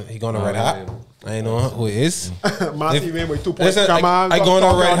 he gonna red hat. I know who it is. Massive win with 2 points. Listen, Come on. I go on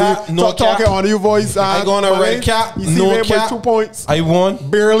a red hat, no Talking cap. on you, voice. I go on a red cap, You see no win with cap. 2 points. I won.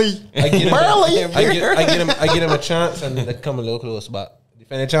 Barely. I get him, Barely. I get him a chance and they come a little close. But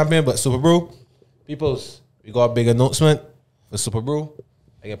defending champion, but Super Brew. Peoples, we got a big announcement for Super Brew.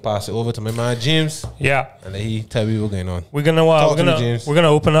 I can pass it over to my man James, Yeah, and then he tell me what's going on. we're gonna we're gonna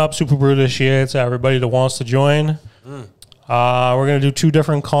open up Super Brew this year to everybody that wants to join. We're gonna do 2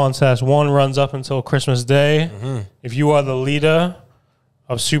 different contests. One runs up until Christmas Day. If you are the leader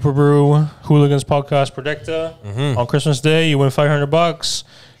of Super Brew Hooligans Podcast Predictor on Christmas Day, you win $500,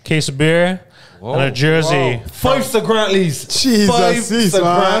 case of beer, and a jersey. 5 Grantleys. Jesus, 5 jeez,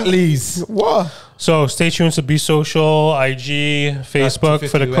 man. Grantleys. What? So stay tuned to Be Social, IG, Facebook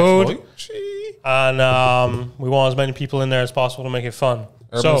for the code. And we want as many people in there as possible to make it fun.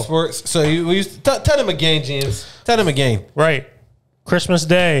 Urban So, Sports. So we used to tell them again, James. Tell them again. right, Christmas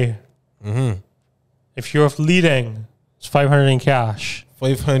Day. If you're leading, it's $500 in cash.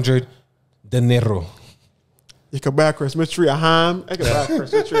 500 dinero. You can buy a Christmas tree, a ham. I can buy a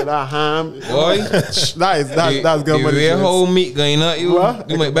Christmas tree, a ham. Boy, That's good money. Your James. whole meat going up. You What?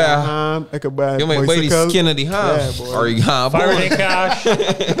 might I buy. can ham. I could buy. You might buy the bicycle. skin of the ham, Yeah, boy. or you got $500 in cash,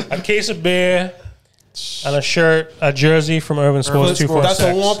 a case of beer, and a shirt, a jersey from Urban Sports Urban Sports. That's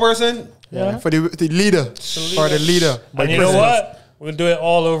for 246. one person. Yeah, for the leader. For the leader. And you know what? We'll do it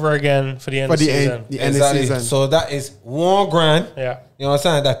all over again for the end For of the the season. end. The end of the season. So that is $1,000. Yeah. You know what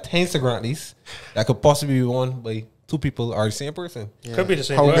I'm saying? That 10 Grantleys that could possibly be won by 2 people are the same person. Could be the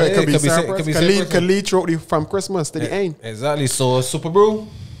same. How way. good Yeah, could be could be same same- person. could be Can same lead- person. can lead through from Christmas to the end. Exactly. So Super Brew,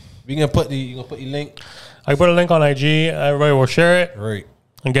 you gonna put the link. I put a link on IG. Everybody will share it Right.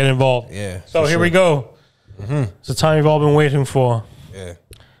 and get involved. Yeah. So for here sure. we go. It's the time you've all been waiting for. Yeah.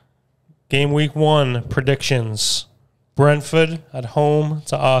 Game Week 1 predictions. Brentford at home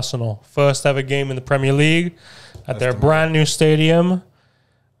to Arsenal. First ever game in the Premier League at their brand new stadium.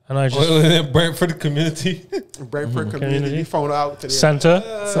 And I just Brentford community. Brentford community found out today. center.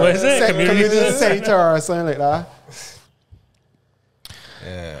 What is it? Community center or something like that.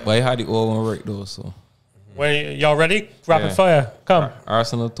 Yeah. But he had the old one right though. So When y'all ready? Rapid fire. Come.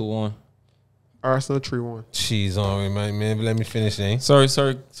 Arsenal 2-1. Arsenal 3-1. She's on me, man. Let me finish, eh? Sorry.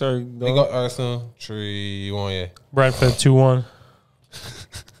 We got Arsenal 3-1, yeah. Brentford 2-1.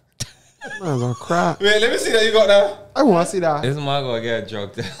 Man's on crap. Wait, let me see that you got that. I want to see that. This man gonna get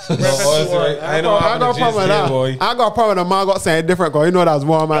drugged. I know I got a problem with that. boy. I got a problem with the man got saying different because you know that's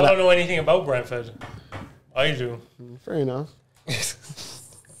one I man. don't know anything about Brentford. I do. Fair enough.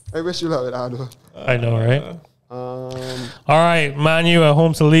 I wish you luck with that though. I know, right? All right, Man U at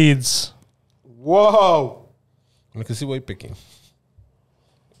home to Leeds. Whoa. I can see what you're picking.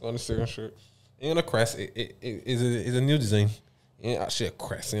 On the second shirt. Ain't a crest. It's a new design. It ain't actually a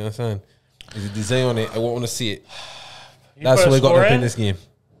crest, you know what I'm saying? There's a design on it. I want to see it. That's what we got up in this game.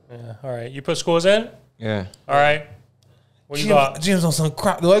 Yeah, all right. You put scores in? Yeah. All right. What you got? James on some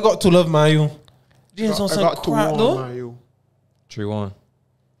crap, though. I got to love Mayu. James on some crap, though. 3-1.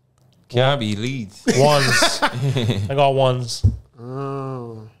 Can't be Leeds. Ones. I got ones.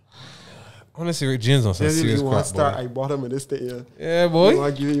 Oh. Honestly, Rick James on some Then serious you want crap, to start boy. at bottom of this thing, yeah. Yeah, boy. You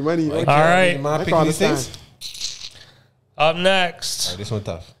want to give you money. All right. My I pick can these understand. things. Up next, All right, this one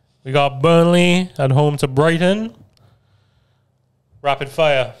tough. we got Burnley at home to Brighton. Rapid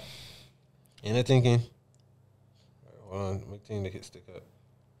fire. Ain't I thinking? Hold on, my team that can stick up.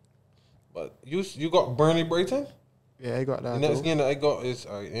 But you got Burnley Brighton? Yeah, I got that. The next too. game that I got is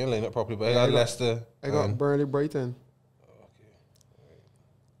I ain't laying up properly, but I got Leicester. I got Burnley Brighton.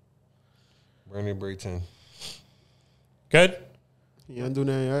 Burnley Brighton. Good? You ain't doing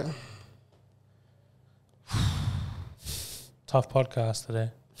that yet? Tough podcast today.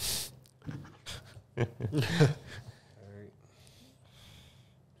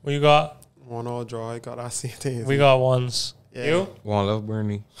 What you got? 1-1 draw. I got that same thing. We got ones. Yeah. You? One love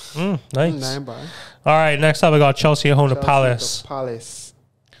Burnley. Nice. 9 by. All right, next up, we got Chelsea at home to Palace. Palace.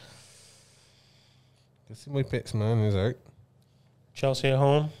 Let's see my picks, man. Is all right. Chelsea at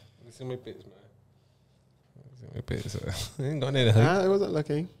home. Let's see my picks, man. Let's see my picks. I ain't got that. Nah, I wasn't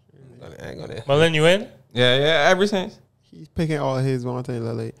looking. I ain't got that. Malin, you in? Yeah. Ever since. He's picking all his one thing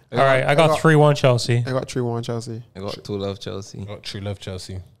late. All right, I got 3-1 Chelsea. I got 3-1 Chelsea. I got 2 love Chelsea. I got true love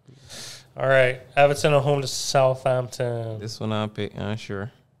Chelsea. All right, Everton at home to Southampton. This one I pick. I'm sure.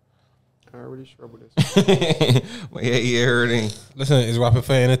 I'm really sure about this. But yeah, you heard him. Listen, is rapid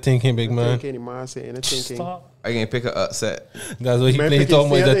fire anything, big man? Thinking, man, saying anything. Stop. I can pick an upset. That's what he Man, played. picking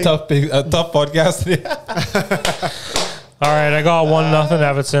Talking about Saturday. a tough podcast today. All right, I got 1-0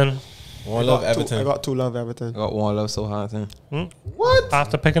 Everton. One love Everton. I got 2 love Everton. I got 1 love Southampton. What?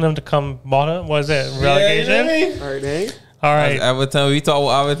 After picking them to come bottom, what is it? Relegation? All right, then. All right, Everton, we talk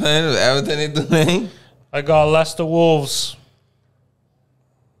about Everton. Everton is doing. I got Leicester Wolves.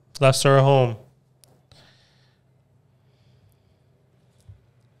 Leicester at home.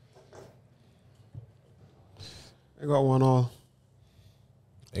 I got 1-1.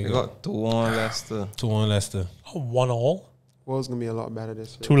 I got 2-1 Leicester. 2-1 Leicester. 1-1. World's gonna be a lot better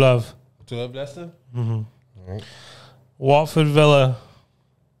this week. 2 love. 2 love Leicester. Watford Villa.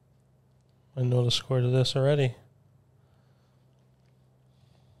 I know the score to this already.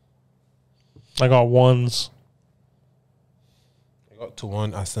 I got ones. I got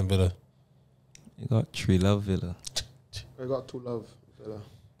 2-1 Aston Villa. You got 3 love Villa. I got 2 love. Villa.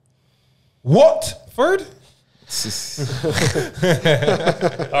 What? Third?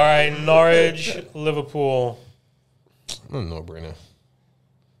 All right, Norwich, Liverpool. No brainer.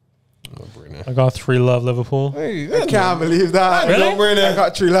 No brainer. I got 3 love Liverpool. Hey, I can't believe that. Really? No brainer. I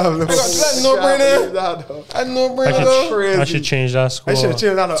got 3 love. that's no brainer. I no brainer. though. I should change that score. I should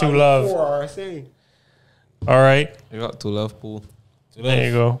change that. 2 love. 4 RSA. All right, I got 2 love pool. there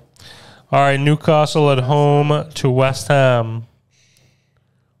you go. All right, Newcastle at home to West Ham.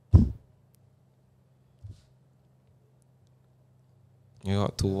 You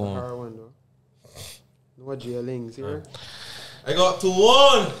got 2-1. Hard one though. No jailings here. I got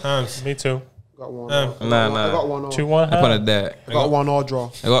 2-1. Hans. Me too. Got 1. Nah. I got 1 all. 2-1 I put Ham. a that. I got 1 all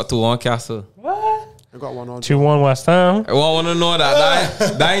draw. I got 2-1 Castle. I got 1 all draw. 2-1 West Ham. I want to know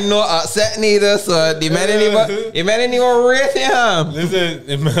that ain't no upset neither. So the man ain't even rating him. Listen,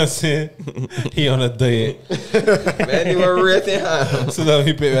 the man said he on a diet. Man ain't even rating him. So now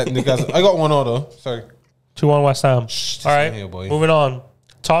he picked that Newcastle. I got 1 all though. Sorry. 2-1 West Ham. All right, here, boy. moving on.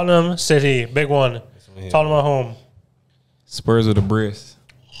 Tottenham City, big one. Tottenham at home. Spurs with a brace.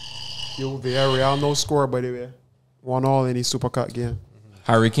 Yo, Villarreal no score by the way. 1 all in the Super Cup game.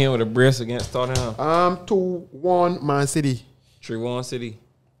 Harry Kane with a brace against Tottenham. 2-1 Man City. 3-1 City.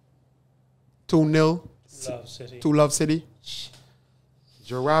 2-0 Love City. to Love City.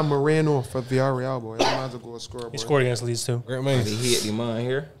 Gerard Moreno for Villarreal, boy. That man's a goal scorer, boy. He scored against Leeds too. Great man. He hit the man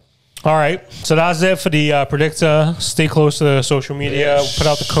here. All right, so that's it for the predictor. Stay close to the social media. We'll put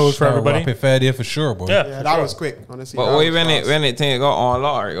out the code for everybody. Rapid fire there for sure, boy. Yeah, Yeah, that was quick, honestly. But That wait, was when fast. it thing got on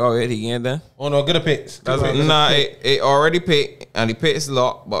lock already again then. Oh no, good picks. That's it. Nah, it already picked and the pick's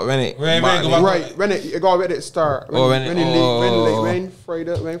locked. But when it Right, back- go back. Right, when it got ready to start. Oh, When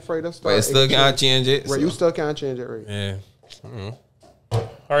Friday start. but it still can't change it. Right, so. you still can't change it, right? Yeah.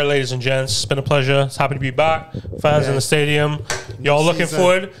 All right, ladies and gents, it's been a pleasure. It's happy to be back. Fans in the stadium. Y'all looking season.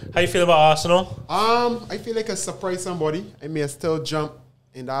 forward. How you feel about Arsenal? I feel like I surprised somebody. I may still jump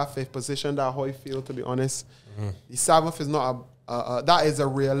in that 5th position. That's how I feel, to be honest. The 7th is not that is a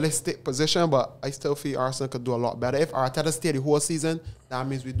realistic position, but I still feel Arsenal could do a lot better. If Arteta stay the whole season, that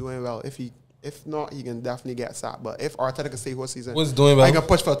means we're doing well. If not, he can definitely get sacked. But if Arteta can stay the whole season, What's doing well? I can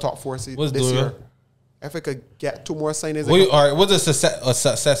push for a top 4 season What's this doing year. well? If I could get 2 more signings, All right, what's a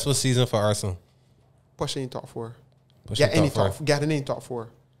successful season for Arsenal? pushing top 4. Pushing Get any top four. top, get any top 4.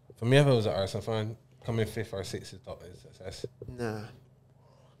 For me, if I was an Arsenal fan, coming 5th or 6th is top is success. Nah.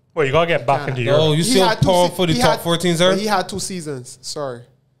 Well, you gotta get back into Oh, Europe. you still power for the top 14, sir? He had 2 seasons. Sorry.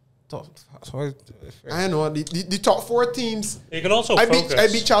 Sorry. I know the top 4 teams. You can also I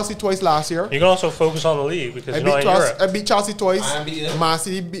focus. beat Chelsea twice last year. You can also focus on the league because you're not in Europe. I beat Chelsea twice. I beat you. Man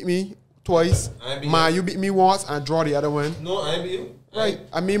City beat me twice. I beat Man, you beat me once and draw the other one. No, I ain't beat you. Right.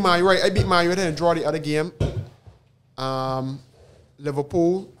 I mean, Man, right. I beat Man United and draw the other game.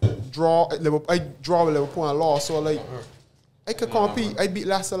 Liverpool draw. I draw with Liverpool and lost. So like, I could compete. I beat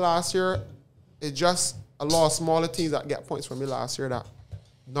Leicester last year. It's just a lot of smaller teams that get points from me last year that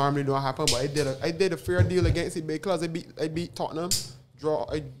normally don't happen. But I did a fair deal against it because I beat Tottenham.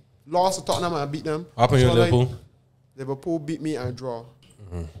 I lost to Tottenham and I beat them. Up in your Liverpool. Liverpool beat me and draw.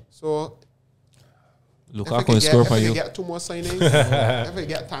 So Lukaku can score for if I you. get 2 more signings, if I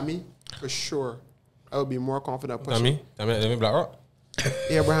get Tammy, for sure, I would be more confident pushing. Tammy Blackrock.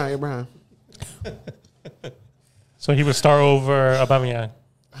 Abraham. So he would start over Aubameyang.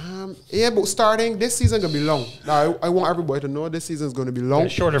 Yeah, but starting this season gonna be long. Now, I want everybody to know this season is gonna be long.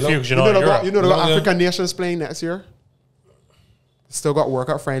 Shorter few because You you're know, not in Europe. they got African nations playing next year. Still got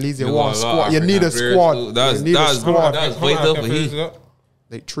workout friendlies. You You want got a lot squad. You of need a African squad. players, too. That's- You need a that's- squad. that's- Wait up for he.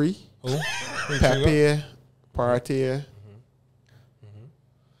 Like 3. Who? Pepe, Partey,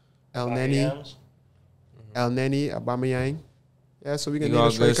 El Neni, Aubameyang. Yeah, so we can You need a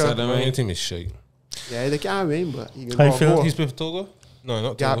got a good striker. set of Your team is shit. Yeah, they can't win, but he can How you go feel? goal. He's playing for Togo? No,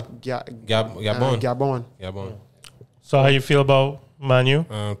 not Togo. Gabon. Gabon. Gabon. Gabon. So how you feel about Manu?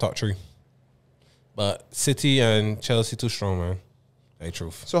 Top 3. But City and Chelsea too strong, man. Hey,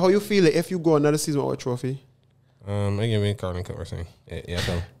 truth. So how you feel it if you go another season with a trophy? I give me Carling Cup or something. Yeah,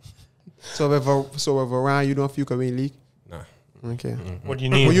 so. So with Varane, you don't feel you can win league? Nah. Okay. What do you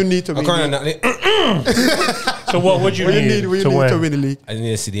need? What you need to win According league? to So what would you What you need, need? What you to need win? to win the league? I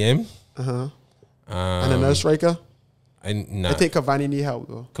need a CDM. And another striker? I Nah. think Cavani need help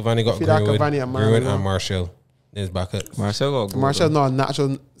though. Cavani got If you like Greenwood, Cavani and Greenwood Martial. and Martial. There's backup. Marcel got Martial's not a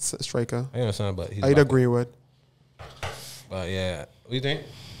natural striker. I understand, but he's I'd backup. agree with. But yeah, what do you think?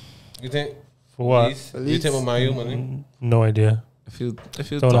 You think? For what? Leeds? You think with Mayu money? No idea. I feel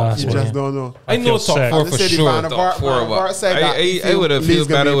Don't top ask You me. four. just don't know. I know feel top sick. 4 They for said sure. Van Top four, Van but said that I would have feel Leeds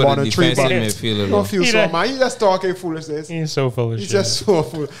gonna better be with one a of three, defensive but- midfielder. You don't though. feel He so, did. man. You just talking foolishness. He's so full of He's shit. just so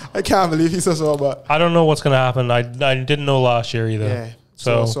fool. I can't believe he's so but I don't know what's gonna happen. I didn't know last year either. yeah.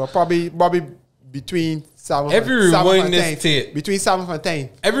 So, So probably between 7th Every and 7th rewind and this 10th. tape. Between 7th and 10th.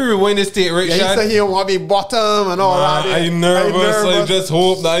 Every rewind this state, right, Yeah, he Shad? said he don't want to be bottom and all that. I'm nervous. I just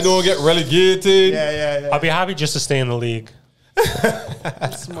hope that I don't get relegated. Yeah. I'll be happy just to stay in the league.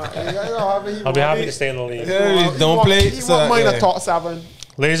 That's smart. I'll be happy to stay in the league. Yeah, don't play. He So want mine yeah. a top 7.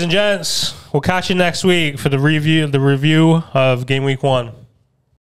 Ladies and gents, we'll catch you next week for the review of Game Week 1.